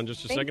right, hold on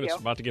just a Thank second. you.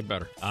 It's about to get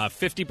better.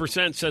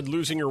 50% said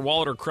losing your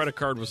wallet or credit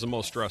card was the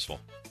most stressful.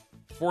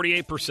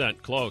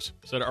 48%, close,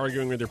 said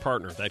arguing with your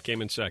partner. That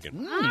came in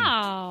second.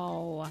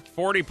 Wow.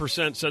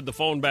 40% said the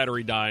phone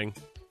battery dying.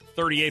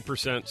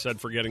 38% said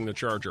forgetting the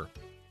charger.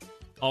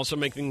 Also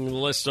making the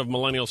list of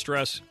millennial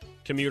stress,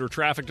 commuter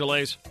traffic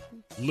delays,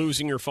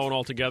 losing your phone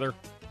altogether,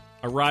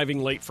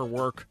 arriving late for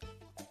work,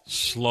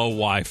 slow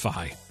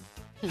Wi-Fi.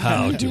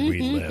 How do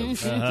we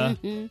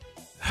live?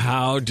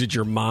 How did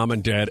your mom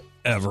and dad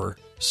ever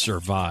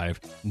survive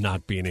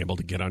not being able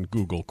to get on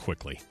Google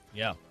quickly?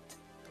 Yeah.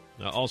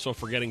 Also,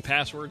 forgetting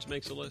passwords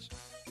makes a list.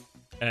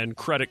 And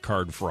credit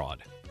card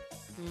fraud.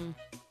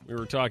 We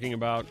were talking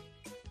about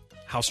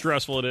how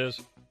stressful it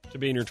is to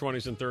be in your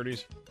 20s and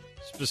 30s.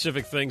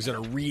 Specific things that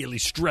are really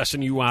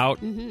stressing you out.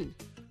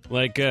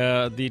 Like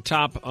the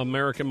top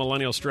American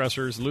millennial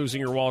stressors, losing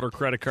your wallet or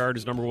credit card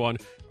is number 1.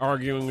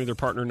 Arguing with your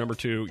partner, number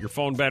 2. Your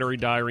phone battery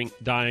dying,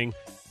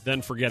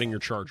 then forgetting your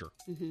charger.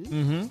 I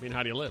mean,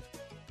 how do you live?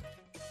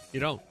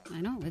 You don't.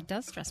 I know. It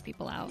does stress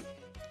people out.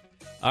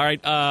 All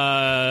right.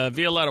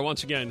 Violetta,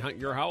 once again,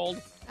 you're how old?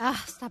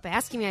 Stop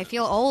asking me. I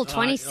feel old.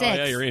 26. Oh,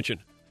 yeah, you're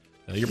ancient.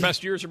 Your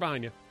best years are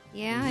behind you.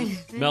 Yeah.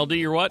 Mel D,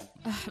 you're what?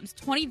 I was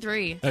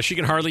 23. She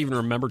can hardly even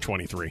remember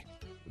 23.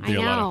 I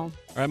know. All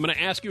right, I'm going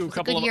to ask you a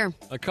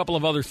couple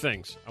of other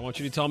things. I want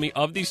you to tell me,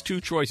 of these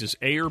 2 choices,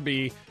 A or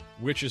B,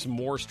 which is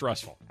more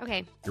stressful.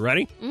 Okay. You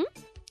ready?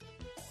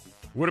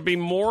 Would it be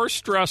more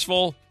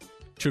stressful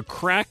to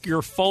crack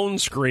your phone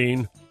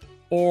screen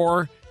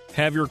or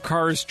have your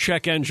car's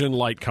check engine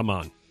light come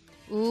on?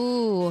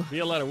 Ooh.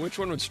 Violetta, which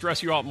one would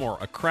stress you out more?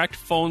 A cracked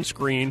phone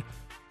screen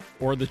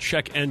or the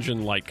check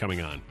engine light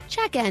coming on?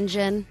 Check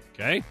engine.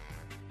 Okay.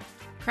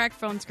 Cracked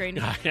phone screen.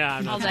 Yeah,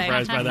 I'm not All day.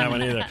 surprised by that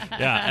one either.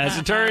 Yeah, as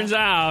it turns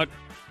out,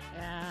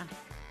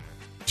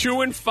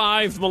 2 in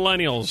 5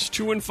 millennials,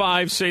 2 in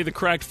 5 say the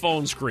cracked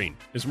phone screen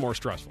is more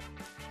stressful.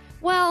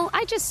 Well,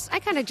 I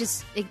kind of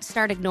just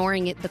start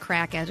ignoring the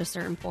crack at a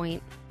certain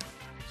point.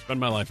 Spend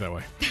my life that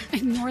way.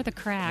 Ignore the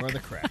crack.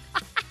 Ignore the crack.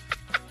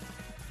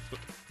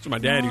 That's what my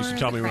dad used to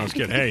tell me when I was a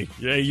kid. Hey,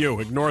 you,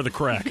 ignore the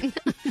crack.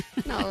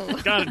 No.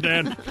 Got it,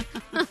 Dad.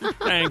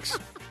 Thanks.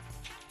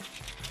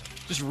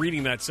 Just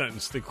reading that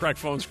sentence, the cracked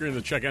phone screen and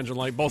the check engine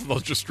light, both of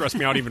those just stress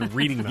me out even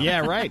reading them. Yeah,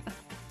 right.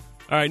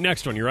 All right,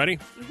 next one. You ready?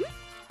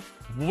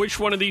 Which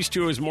one of these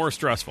 2 is more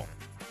stressful?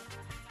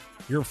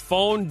 Your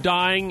phone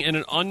dying in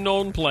an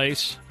unknown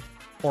place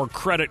or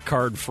credit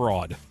card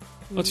fraud?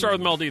 Let's start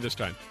with Mel D this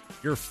time.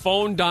 Your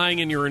phone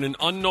dying and you're in an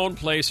unknown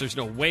place. There's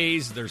no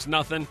Waze. There's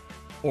nothing.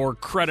 Or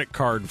credit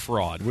card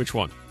fraud. Which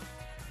one?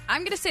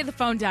 I'm going to say the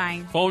phone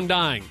dying. Phone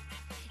dying.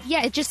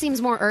 Yeah, it just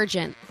seems more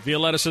urgent.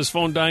 Violetta says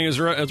phone dying as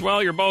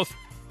well. You're both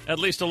at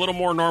least a little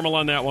more normal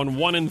on that one.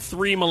 1 in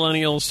 3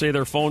 millennials say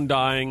their phone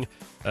dying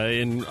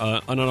in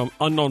an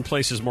unknown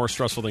place is more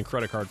stressful than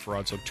credit card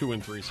fraud. So 2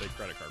 in 3 say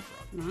credit card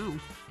fraud. Wow.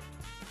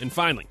 And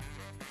finally,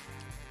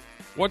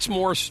 what's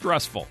more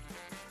stressful?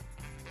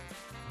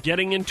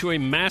 Getting into a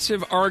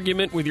massive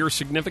argument with your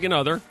significant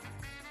other.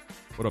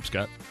 What up,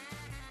 Scott?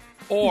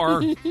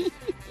 Or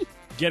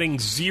getting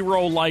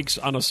 0 likes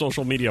on a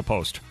social media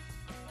post.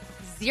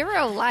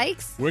 0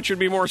 likes? Which would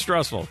be more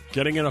stressful?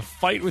 Getting in a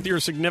fight with your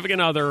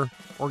significant other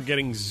or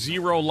getting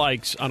 0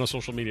 likes on a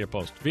social media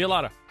post?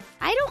 Violetta.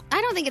 I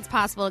don't think it's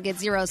possible to get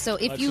 0. So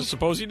if Let's just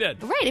suppose you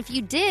did. Right, if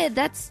you did,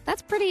 that's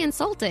pretty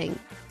insulting.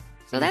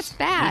 So that's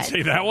bad. You'd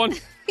say that one?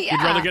 Yeah.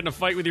 You'd rather get in a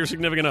fight with your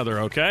significant other,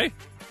 okay?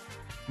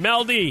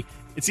 Mel D,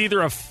 it's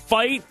either a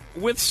fight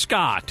with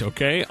Scott,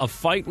 okay? A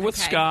fight with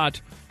Scott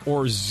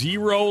or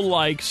 0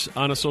 likes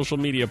on a social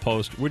media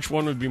post. Which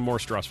one would be more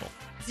stressful?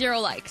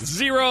 0 likes.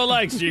 0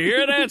 likes. Do you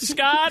hear that,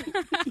 Scott?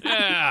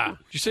 Yeah. Did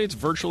you say it's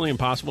virtually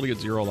impossible to get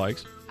 0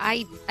 likes?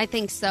 I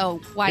think so.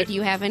 Why do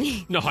you have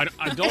any? No, I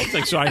don't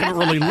think so. I haven't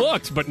really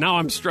looked, but now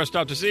I'm stressed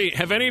out to see.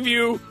 Have any of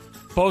you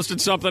posted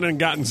something and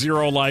gotten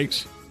 0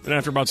 likes? And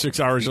after about 6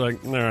 hours, you're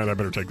like, all right, I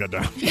better take that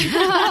down.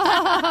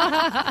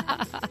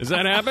 Has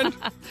that happened?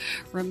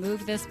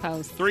 Remove this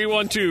post.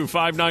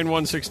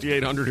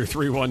 312-591-6800 or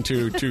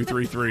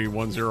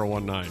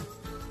 312-233-1019.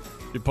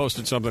 You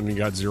posted something and you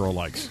got 0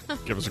 likes.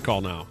 Give us a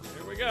call now.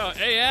 Here we go.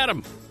 Hey,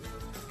 Adam.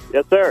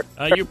 Yes, sir.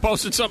 You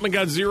posted something and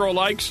got 0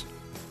 likes?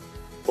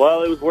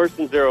 Well, it was worse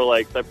than 0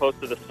 likes. I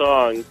posted a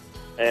song,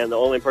 and the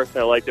only person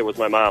that liked it was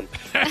my mom.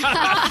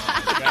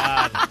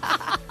 God.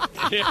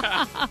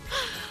 Yeah.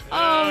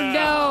 Oh,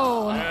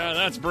 no. Yeah,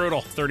 that's brutal.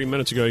 30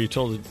 minutes ago, you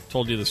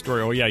told you the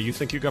story. Oh, yeah, you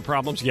think you got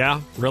problems?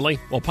 Yeah? Really?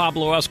 Well,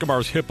 Pablo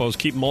Escobar's hippos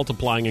keep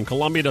multiplying, and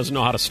Colombia doesn't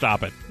know how to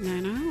stop it. I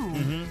know.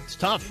 Mm-hmm. It's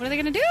tough. What are they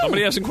going to do?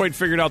 Somebody hasn't quite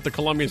figured out the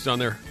Colombians down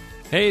there.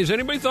 Hey, has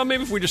anybody thought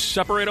maybe if we just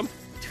separate them?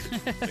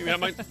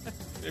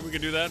 Maybe we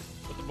could do that?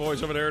 Put the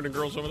boys over there and the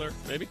girls over there?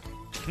 Maybe?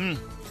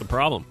 The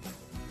problem.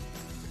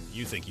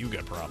 You think you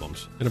got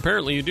problems. And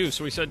apparently you do.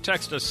 So we said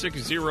text us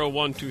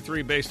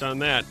 60123 based on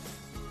that.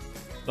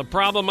 The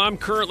problem I'm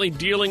currently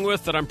dealing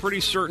with that I'm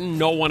pretty certain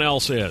no one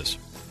else is.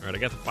 All right, I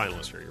got the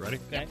finalists here. You ready?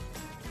 Okay.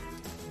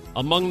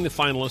 Among the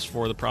finalists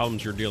for the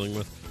problems you're dealing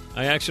with,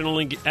 I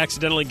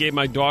accidentally gave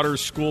my daughter's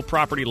school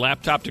property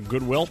laptop to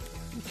Goodwill.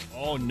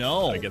 Oh,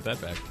 no. Gotta get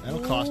that back. That'll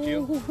cost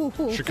you.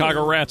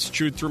 Chicago rats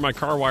chewed through my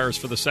car wires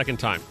for the 2nd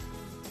time.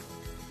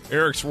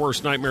 Eric's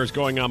worst nightmare is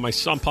going on. My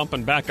sump pump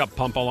and backup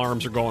pump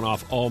alarms are going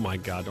off. Oh, my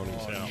God. Don't even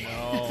say that.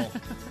 No.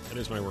 That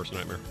is my worst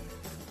nightmare.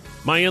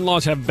 My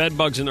in-laws have bed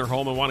bugs in their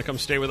home and want to come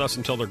stay with us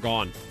until they're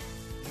gone.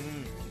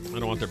 I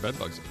don't want their bed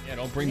bugs. Yeah,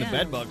 don't bring the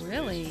bed bugs.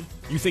 Really?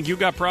 You think you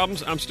got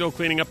problems? I'm still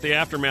cleaning up the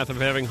aftermath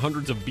of having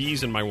hundreds of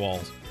bees in my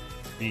walls.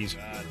 Bees.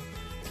 God.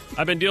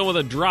 I've been dealing with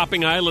a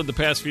dropping eyelid the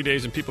past few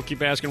days, and people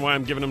keep asking why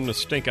I'm giving them the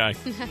stink eye.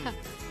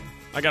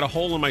 I got a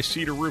hole in my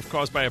cedar roof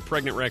caused by a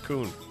pregnant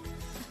raccoon.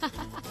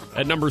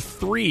 At number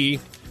 3,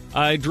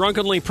 I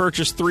drunkenly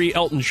purchased 3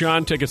 Elton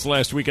John tickets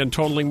last weekend,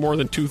 totaling more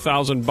than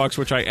 $2,000,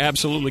 which I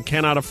absolutely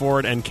cannot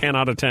afford and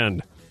cannot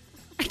attend.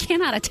 I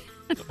cannot attend.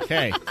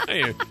 Okay.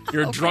 Hey,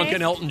 you're a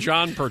drunken Elton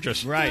John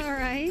purchase. Right. All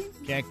right.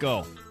 Can't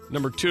go.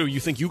 Number 2, you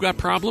think you got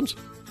problems?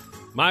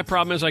 My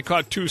problem is I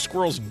caught 2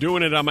 squirrels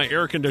doing it on my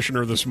air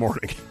conditioner this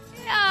morning.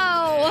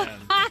 No.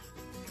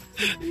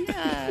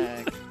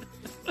 Yuck.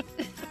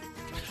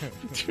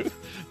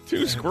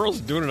 Two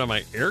squirrels doing it on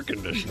my air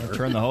conditioner.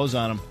 Turn the hose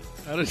on them.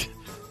 How does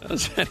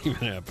that even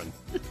happen?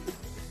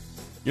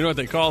 You know what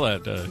they call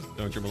that,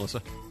 don't you,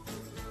 Melissa?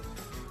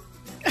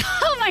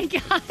 Oh, my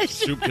gosh.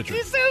 Soup kitchen.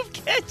 The soup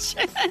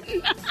kitchen.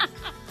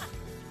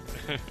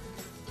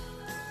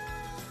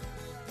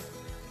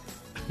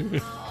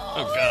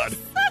 Oh, God.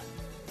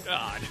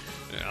 God.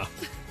 Yeah.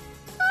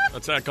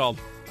 What's that called?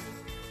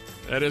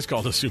 That is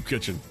called a soup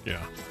kitchen.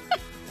 Yeah.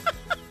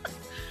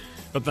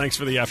 But thanks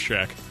for the F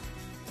Shack.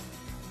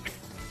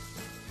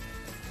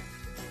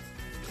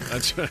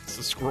 That's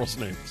the squirrel's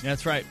name.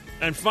 That's right.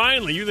 And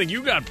finally, you think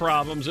you got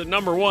problems. At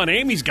number 1,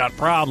 Amy's got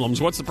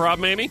problems. What's the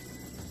problem, Amy?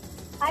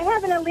 I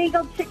have an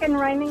illegal chicken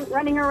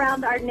running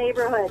around our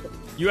neighborhood.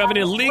 You have an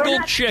illegal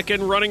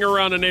chicken running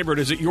around a neighborhood.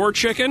 Is it your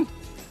chicken?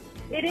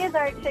 It is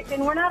our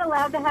chicken. We're not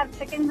allowed to have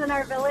chickens in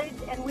our village,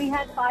 and we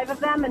had 5 of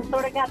them and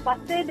sort of got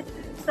busted.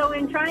 So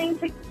in trying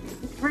to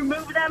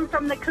remove them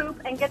from the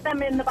coop and get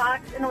them in the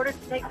box in order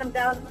to take them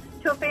down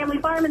to a family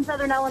farm in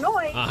southern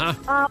Illinois,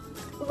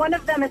 one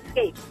of them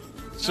escaped.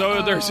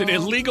 So there's an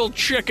illegal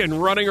chicken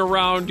running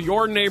around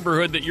your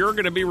neighborhood that you're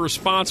going to be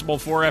responsible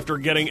for after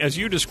getting, as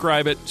you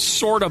describe it,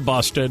 sort of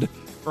busted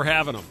for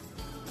having them.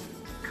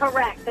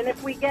 Correct. And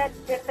if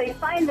they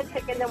find the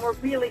chicken, then we're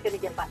really going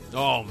to get busted.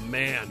 Oh,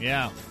 man.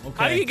 Yeah.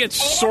 Okay. How do you get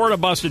sort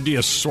of busted? Do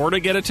you sort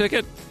of get a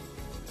ticket?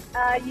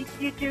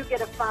 You do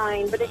get a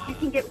fine, but if you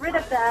can get rid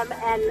of them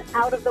and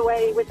out of the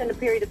way within a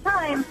period of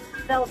time,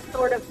 they'll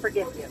sort of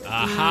forgive you.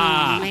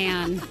 Aha. Oh,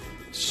 man.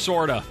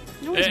 Sorta.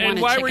 always And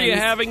wanted why were you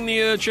chickens. having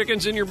the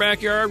chickens in your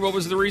backyard? What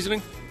was the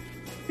reasoning?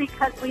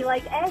 Because we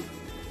like eggs.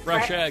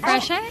 Fresh eggs.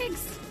 Fresh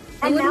eggs.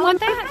 Who And wouldn't now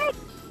want it's that? eggs.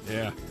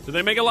 Yeah. Do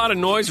they make a lot of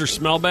noise or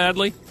smell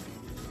badly?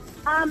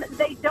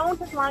 They don't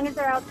as long as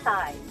they're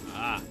outside.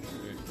 A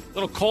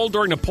little cold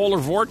during the polar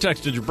vortex.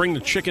 Did you bring the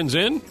chickens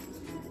in?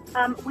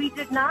 We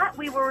did not.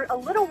 We were a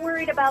little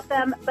worried about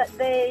them, but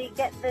they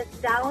get this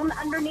down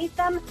underneath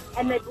them,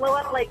 and they blow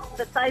up like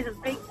the size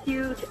of big,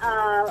 huge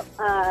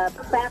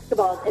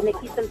basketballs, and they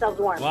keep themselves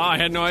warm. Wow, I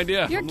had no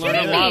idea. You're I'm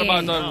learning kidding a lot me.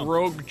 about the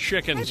rogue I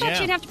chickens. thought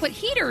you'd have to put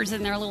heaters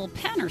in their little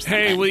pen or something.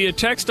 Hey, will you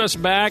text us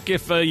back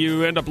if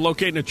you end up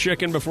locating a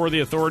chicken before the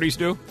authorities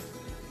do?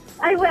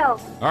 I will.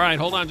 All right,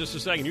 hold on just a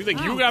second. You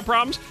think you got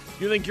problems?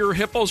 You think your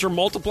hippos are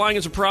multiplying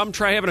as a problem?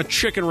 Try having a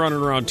chicken running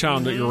around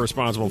town that you're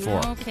responsible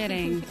for. No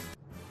kidding.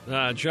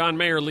 John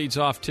Mayer leads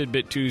off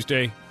Tidbit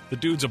Tuesday. The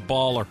dude's a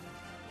baller.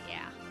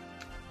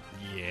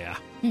 Yeah.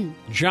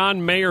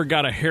 John Mayer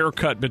got a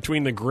haircut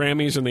between the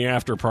Grammys and the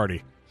after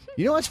party.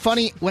 You know what's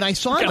funny? When I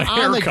saw him Got a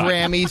on the haircut.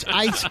 Grammys,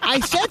 I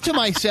said to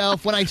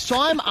myself, when I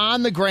saw him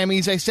on the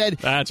Grammys, I said,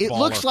 That's it baller.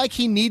 looks like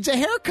he needs a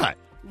haircut.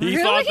 He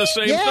thought the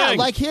same Yeah, thing.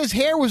 like his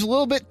hair was a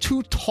little bit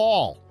too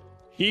tall.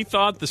 He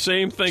thought the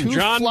same thing. Too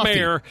John fluffy.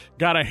 Mayer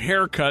got a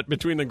haircut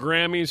between the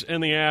Grammys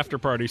and the after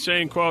party,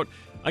 saying, quote,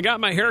 I got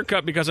my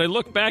haircut because I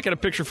looked back at a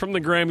picture from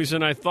the Grammys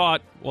and I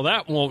thought, well,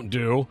 that won't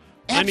do.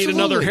 I need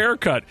another Absolutely.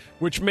 haircut,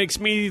 which makes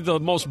me the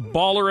most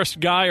ballerest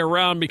guy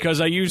around because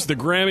I used the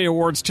Grammy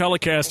Awards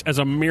telecast as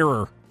a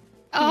mirror.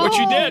 Oh, Which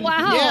you did.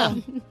 Wow. Yeah.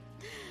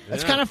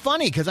 That's kind of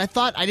funny because I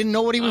thought I didn't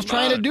know what he was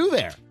trying to do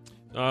there.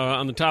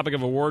 On the topic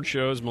of award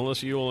shows,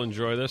 Melissa, you will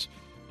enjoy this.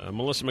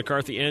 Melissa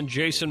McCarthy and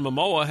Jason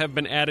Momoa have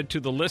been added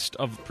to the list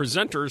of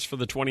presenters for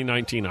the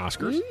 2019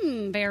 Oscars,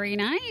 Very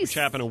nice. which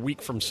happen a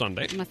week from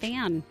Sunday. I'm a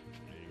fan.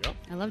 There you go.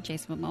 I love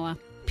Jason Momoa.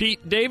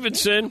 Pete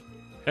Davidson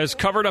has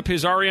covered up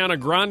his Ariana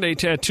Grande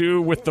tattoo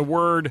with the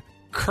word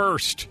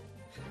cursed.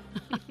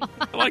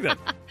 I like that.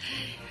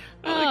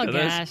 I like Oh,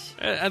 that. gosh.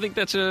 I think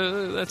that's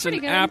an Pretty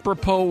good.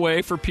 apropos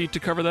way for Pete to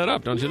cover that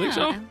up, don't you think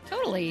so? Yeah,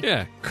 totally.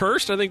 Yeah,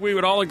 cursed. I think we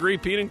would all agree,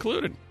 Pete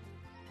included.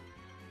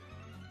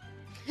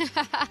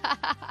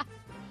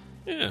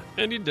 Yeah,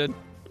 and he did.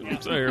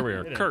 So here we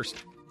are. Cursed.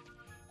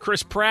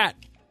 Chris Pratt,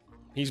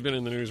 he's been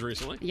in the news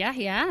recently, Yeah,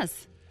 he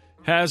has.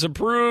 has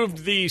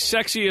approved the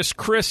Sexiest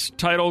Chris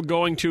title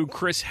going to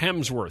Chris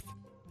Hemsworth.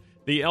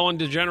 The Ellen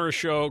DeGeneres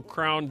show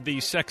crowned the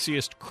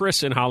sexiest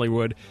Chris in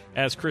Hollywood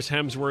as Chris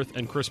Hemsworth,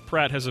 and Chris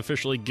Pratt has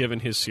officially given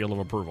his seal of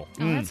approval.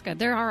 Oh, that's good.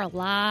 There are a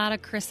lot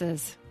of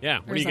Chris's. Yeah,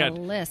 what do There's you got? a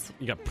list.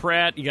 You got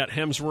Pratt, you got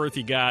Hemsworth,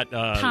 you got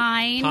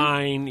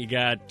Pine. you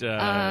got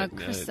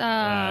Chris, you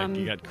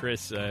got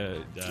Chris, you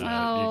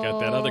got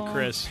that other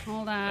Chris.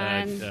 Hold on.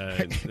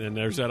 And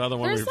there's that other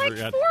one There's we like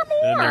forgot. 4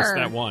 And there's more.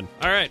 that one.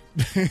 All right.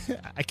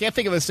 I can't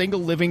think of a single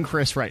living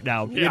Chris right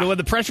now. You Yeah. know, when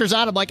the pressure's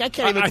on, I'm like, I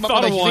can't even I come up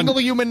thought with a of one. single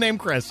human named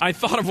Chris. I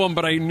thought of one,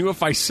 but I knew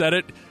if I said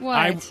it,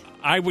 What?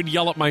 I would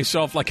yell at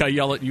myself like I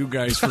yell at you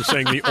guys for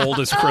saying the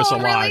oldest Chris Oh,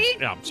 alive.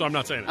 really? Yeah, so I'm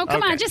not saying it. Oh,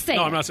 come on, just say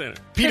No, it. I'm not saying it.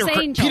 Chris Peter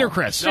Angel. Peter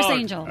Chris. Chris No,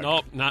 Angel.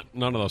 No,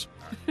 none of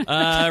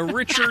those.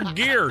 Richard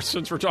Gere,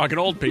 since we're talking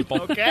old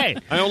people. Okay.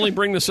 I only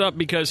bring this up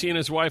because he and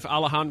his wife,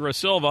 Alejandra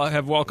Silva,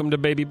 have welcomed a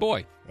baby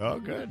boy. Oh,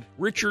 good.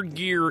 Richard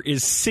Gere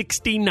is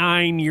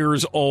 69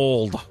 years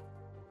old.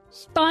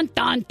 Dun,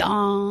 dun, dun.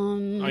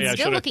 Oh, yeah, I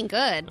Still should've- looking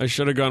good. I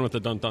should have gone with the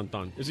dun dun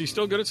dun. Is he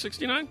still good at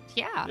 69?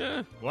 Yeah.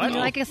 Yeah. What? You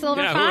like a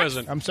silver yeah, fox? who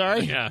isn't? I'm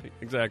sorry? Yeah,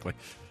 exactly.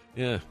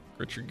 Yeah,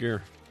 Richard Gere,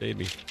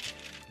 baby,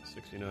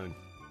 69.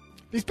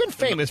 He's been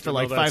famous for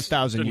like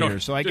 5,000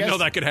 years, so I didn't guess. know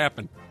that could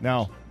happen.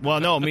 No. Well,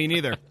 no, me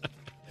neither.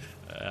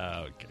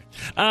 Okay.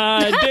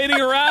 Dating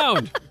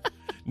around.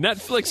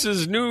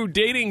 Netflix's new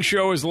dating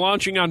show is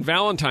launching on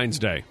Valentine's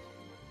Day.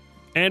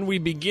 And we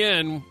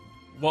begin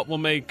what will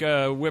make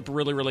Whip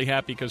really, really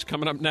happy because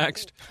coming up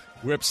next,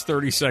 Whip's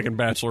 30-second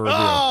Bachelor review.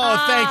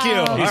 Oh, thank you.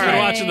 He's All been right.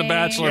 watching The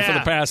Bachelor for the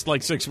Yeah. past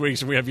like 6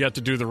 weeks, and we have yet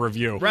to do the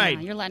review. Right.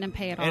 Yeah, you're letting him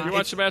pay it Have you off.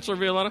 watched The Bachelor,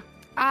 Violetta?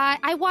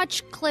 I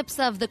watch clips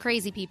of the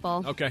crazy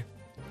people. Okay.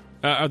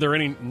 Are there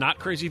any not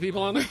crazy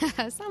people on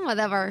there? Some of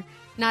them are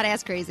not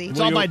as crazy. It's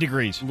all by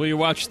degrees. Will you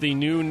watch the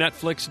new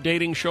Netflix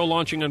dating show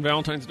launching on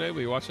Valentine's Day?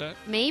 Will you watch that?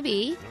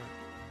 Maybe.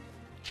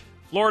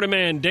 Florida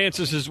man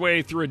dances his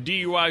way through a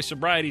DUI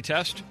sobriety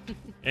test,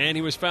 and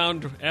he was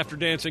found after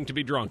dancing to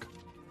be drunk.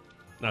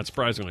 Not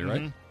surprisingly,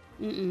 right?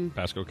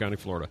 Pasco County,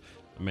 Florida.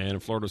 A man in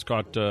Florida was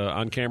caught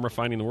on camera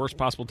finding the worst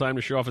possible time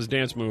to show off his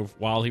dance move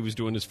while he was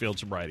doing his field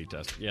sobriety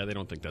test. Yeah, they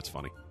don't think that's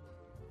funny.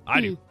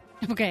 I do.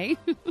 Okay.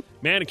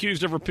 Man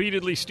accused of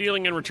repeatedly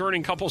stealing and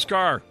returning couple's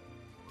car.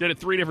 Did it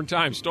 3 different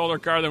times. Stole their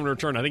car, then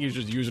returned. I think he was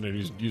just using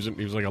it. He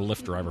was like a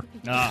Lyft driver.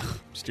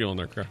 Stealing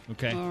their car.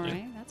 Okay. All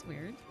right. That's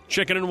weird.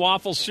 Chicken and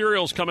waffle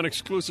cereals coming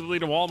exclusively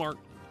to Walmart.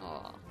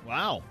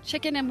 Wow.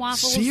 Chicken and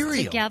waffles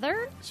Cereal.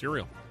 together?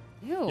 Cereal.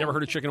 Ew. You ever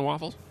heard of chicken and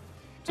waffles?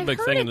 It's a I've big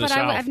heard thing it, in the but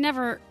South. I've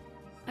never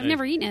I've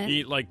never eaten it.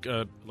 Eat like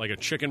a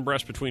chicken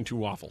breast between two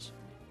waffles.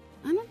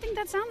 I don't think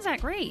that sounds that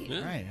great.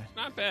 Yeah, right.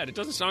 Not bad. It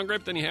doesn't sound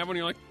great, but then you have one,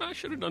 you're like, I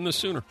should have done this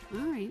sooner. All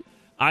right.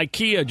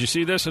 IKEA, did you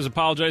see this? Has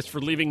apologized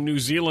for leaving New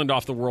Zealand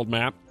off the world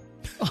map.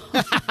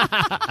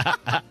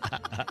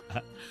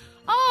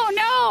 Oh,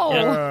 no.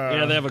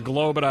 Yeah, they have a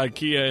globe at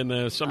IKEA,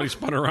 and somebody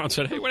spun around and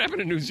said, hey, what happened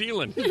to New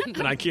Zealand? And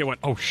IKEA went,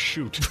 oh,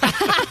 shoot.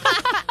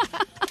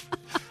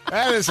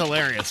 That is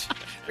hilarious.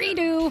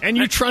 Redo. And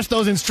you trust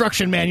those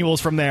instruction manuals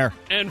from there.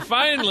 And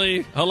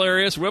finally,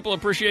 hilarious, Whip will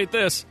appreciate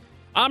this.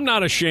 I'm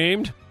not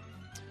ashamed.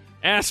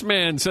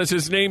 Assman says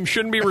his name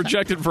shouldn't be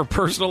rejected for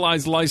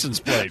personalized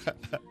license plate.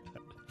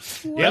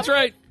 That's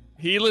right.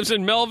 He lives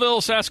in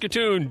Melville,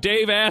 Saskatoon.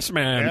 Dave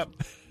Assman. Yep.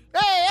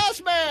 Hey,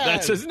 Assman!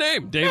 That's his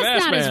name, Dave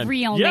That's Assman. not his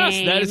real yes,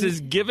 name. that is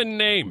his given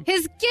name.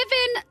 His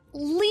given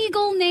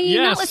legal name,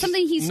 Yes. not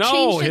something he's no,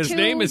 changed it his to.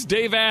 name is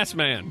Dave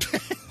Assman.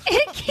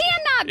 It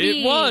cannot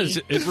be. It was.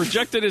 It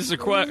rejected his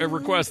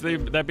request,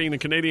 that being the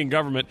Canadian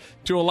government,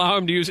 to allow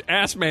him to use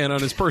Assman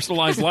on his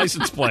personalized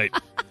license plate,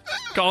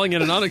 calling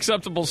it an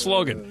unacceptable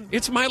slogan.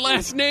 It's my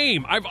last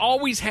name. I've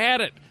always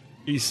had it.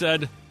 He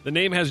said the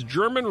name has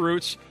German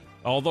roots.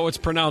 Although it's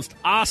pronounced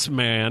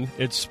Assman,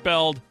 it's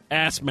spelled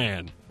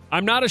Assman.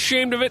 I'm not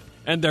ashamed of it,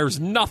 and there's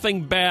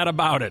nothing bad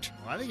about it.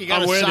 Well, I think you got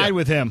to side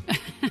with him.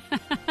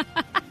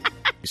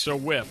 So,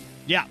 Whip.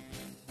 Yeah.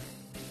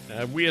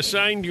 We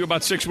assigned you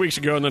about 6 weeks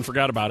ago and then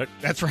forgot about it.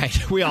 That's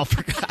right. We all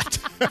forgot.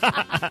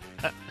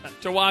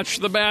 To watch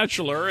The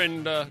Bachelor,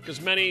 and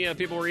because many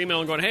people were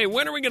emailing going, hey,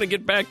 when are we going to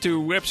get back to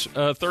Whip's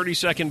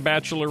 30-second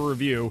Bachelor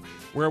review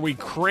where we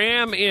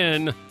cram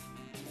in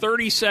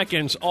 30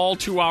 seconds all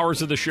 2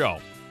 hours of the show?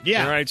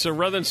 Yeah. All right, so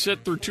rather than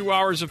sit through 2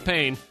 hours of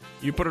pain,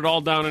 you put it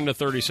all down into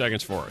 30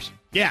 seconds for us.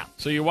 Yeah.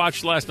 So you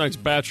watched last night's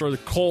Bachelor,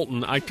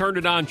 Colton. I turned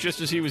it on just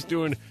as he was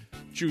doing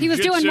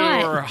jiu-jitsu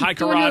or high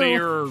karate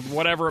or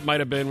whatever it might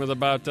have been with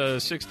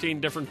about 16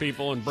 different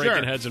people and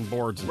breaking heads and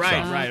boards and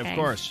stuff. Right, of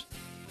course.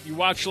 You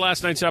watched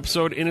last night's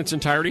episode in its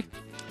entirety?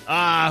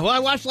 Well, I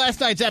watched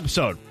last night's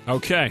episode.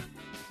 Okay.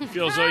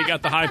 Feels though you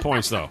got the high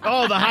points, though.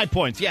 Oh, the high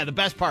points. Yeah, the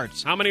best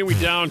parts. How many are we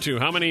down to?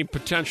 How many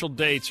potential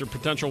dates or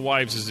potential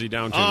wives is he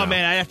down to now?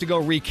 Man, I have to go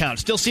recount.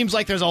 Still seems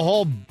like there's a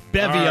whole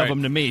bevy of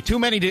them to me. Too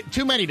many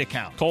to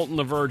count. Colton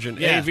the Virgin.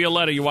 Yeah. Hey,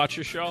 Violetta, you watch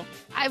the show?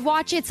 I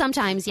watch it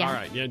sometimes, yeah. All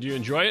right. Yeah. Do you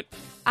enjoy it?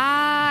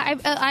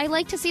 I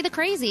like to see the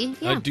crazy,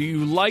 yeah. Do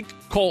you like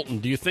Colton?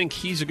 Do you think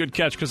he's a good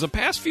catch? Because the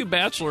past few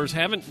Bachelors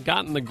haven't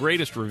gotten the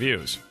greatest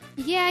reviews.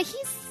 Yeah,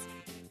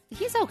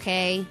 he's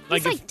okay.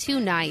 He's like too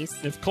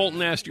nice. If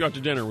Colton asked you out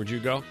to dinner, would you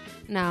go?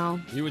 No.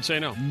 You would say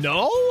no?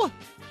 No?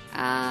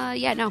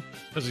 Yeah, no.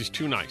 Because he's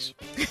too nice.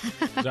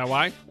 Is that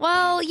why?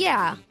 Well,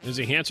 yeah. Is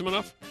he handsome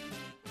enough?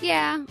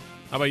 Yeah.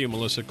 How about you,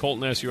 Melissa?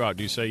 Colton asks you out.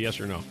 Do you say yes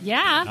or no?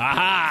 Yeah.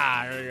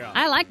 Aha! There you go.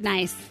 I like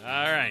nice. All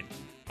right.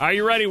 Are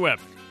you ready, Whip?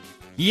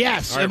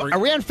 Yes. All right, are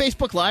we on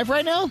Facebook Live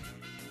right now?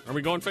 Are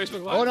we going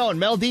Facebook Live? Oh, no, and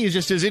Mel D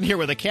is in here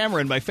with a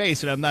camera in my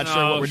face, and I'm not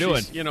sure what we're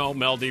doing. You know,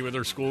 Mel D with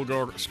her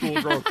schoolgirl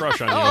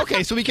crush on you. Oh,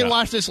 okay, so we can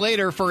watch this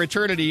later for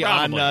eternity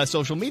on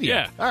social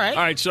media. Yeah. All right.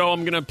 All right, so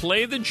I'm going to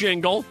play the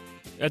jingle.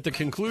 At the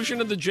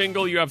conclusion of the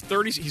jingle, you have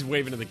 30... He's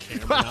waving to the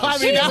camera now. I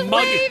mean,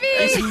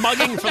 he's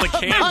mugging for the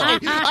camera.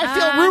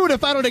 I feel rude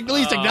if I don't at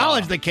least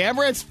acknowledge the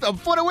camera. It's a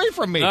foot away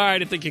from me. All right,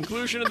 at the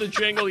conclusion of the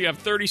jingle, you have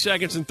 30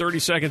 seconds and 30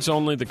 seconds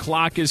only. The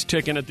clock is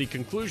ticking. At the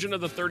conclusion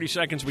of the 30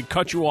 seconds, we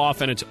cut you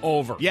off, and it's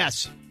over.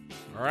 Yes.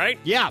 All right?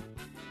 Yeah.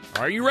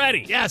 Are you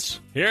ready?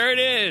 Yes. Here it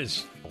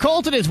is.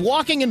 Colton is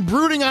walking and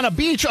brooding on a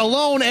beach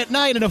alone at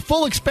night in a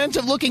full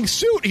expensive-looking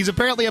suit. He's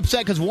apparently upset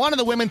because one of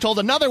the women told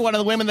another one of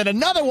the women that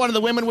another one of the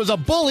women was a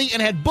bully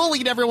and had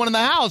bullied everyone in the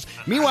house.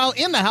 Meanwhile,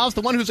 in the house,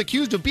 the one who's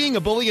accused of being a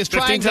bully is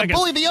trying to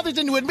bully the others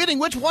into admitting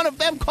which one of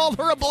them called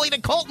her a bully to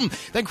Colton.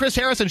 Then Chris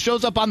Harrison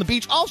shows up on the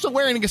beach, also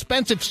wearing an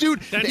expensive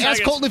suit, to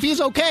ask Colton if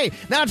he's okay.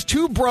 Now it's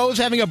two bros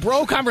having a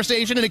bro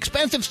conversation in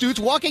expensive suits,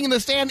 walking in the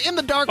sand in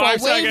the dark while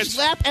waves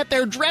slap at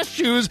their dress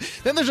shoes.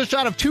 Then there's a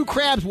shot of two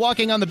crabs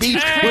walking on the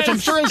beach, which I'm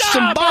sure is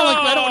symbolic, but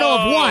I don't know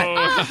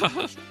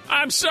of what.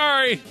 I'm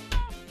sorry.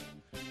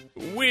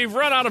 We've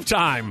run out of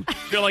time.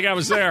 Feel like I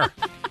was there.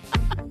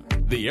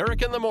 The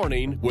Eric in the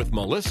Morning with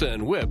Melissa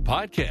and Whip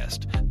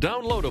podcast.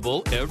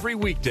 Downloadable every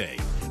weekday.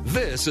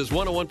 This is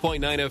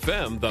 101.9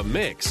 FM, The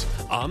Mix.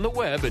 On the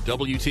web at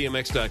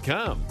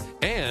WTMX.com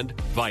and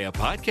via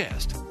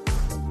podcast.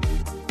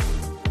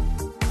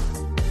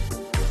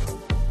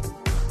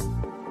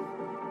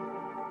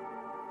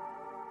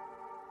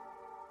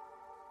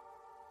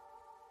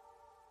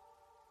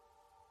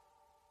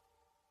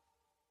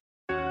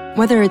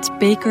 Whether it's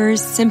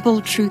Baker's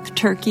Simple Truth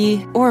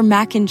Turkey or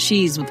mac and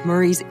cheese with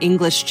Murray's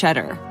English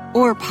Cheddar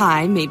or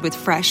pie made with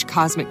fresh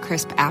Cosmic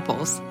Crisp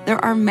apples, there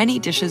are many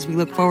dishes we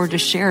look forward to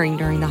sharing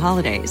during the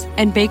holidays.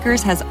 And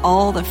Baker's has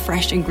all the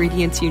fresh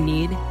ingredients you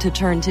need to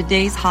turn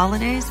today's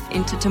holidays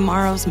into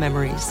tomorrow's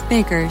memories.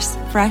 Baker's,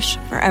 fresh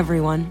for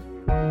everyone.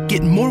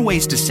 Get more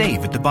ways to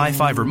save at the Buy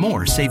 5 or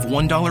More Save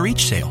 $1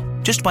 each sale.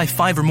 Just buy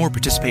 5 or more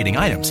participating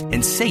items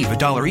and save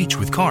 $1 each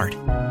with card.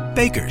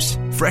 Baker's,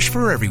 fresh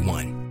for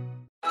everyone.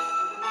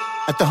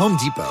 At the Home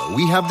Depot,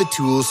 we have the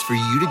tools for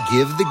you to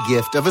give the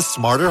gift of a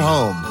smarter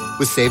home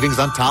with savings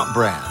on top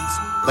brands,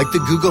 like the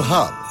Google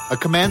Hub, a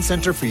command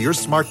center for your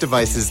smart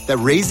devices that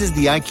raises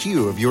the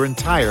IQ of your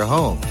entire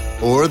home,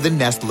 or the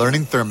Nest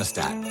Learning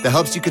Thermostat that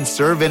helps you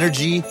conserve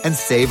energy and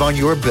save on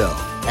your bill.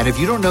 And if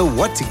you don't know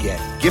what to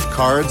get, gift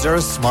cards are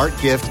a smart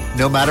gift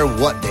no matter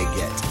what they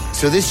get.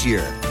 So this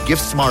year,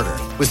 gift smarter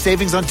with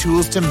savings on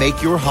tools to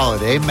make your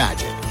holiday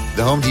magic.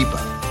 The Home Depot,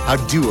 how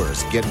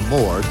doers get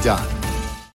more done.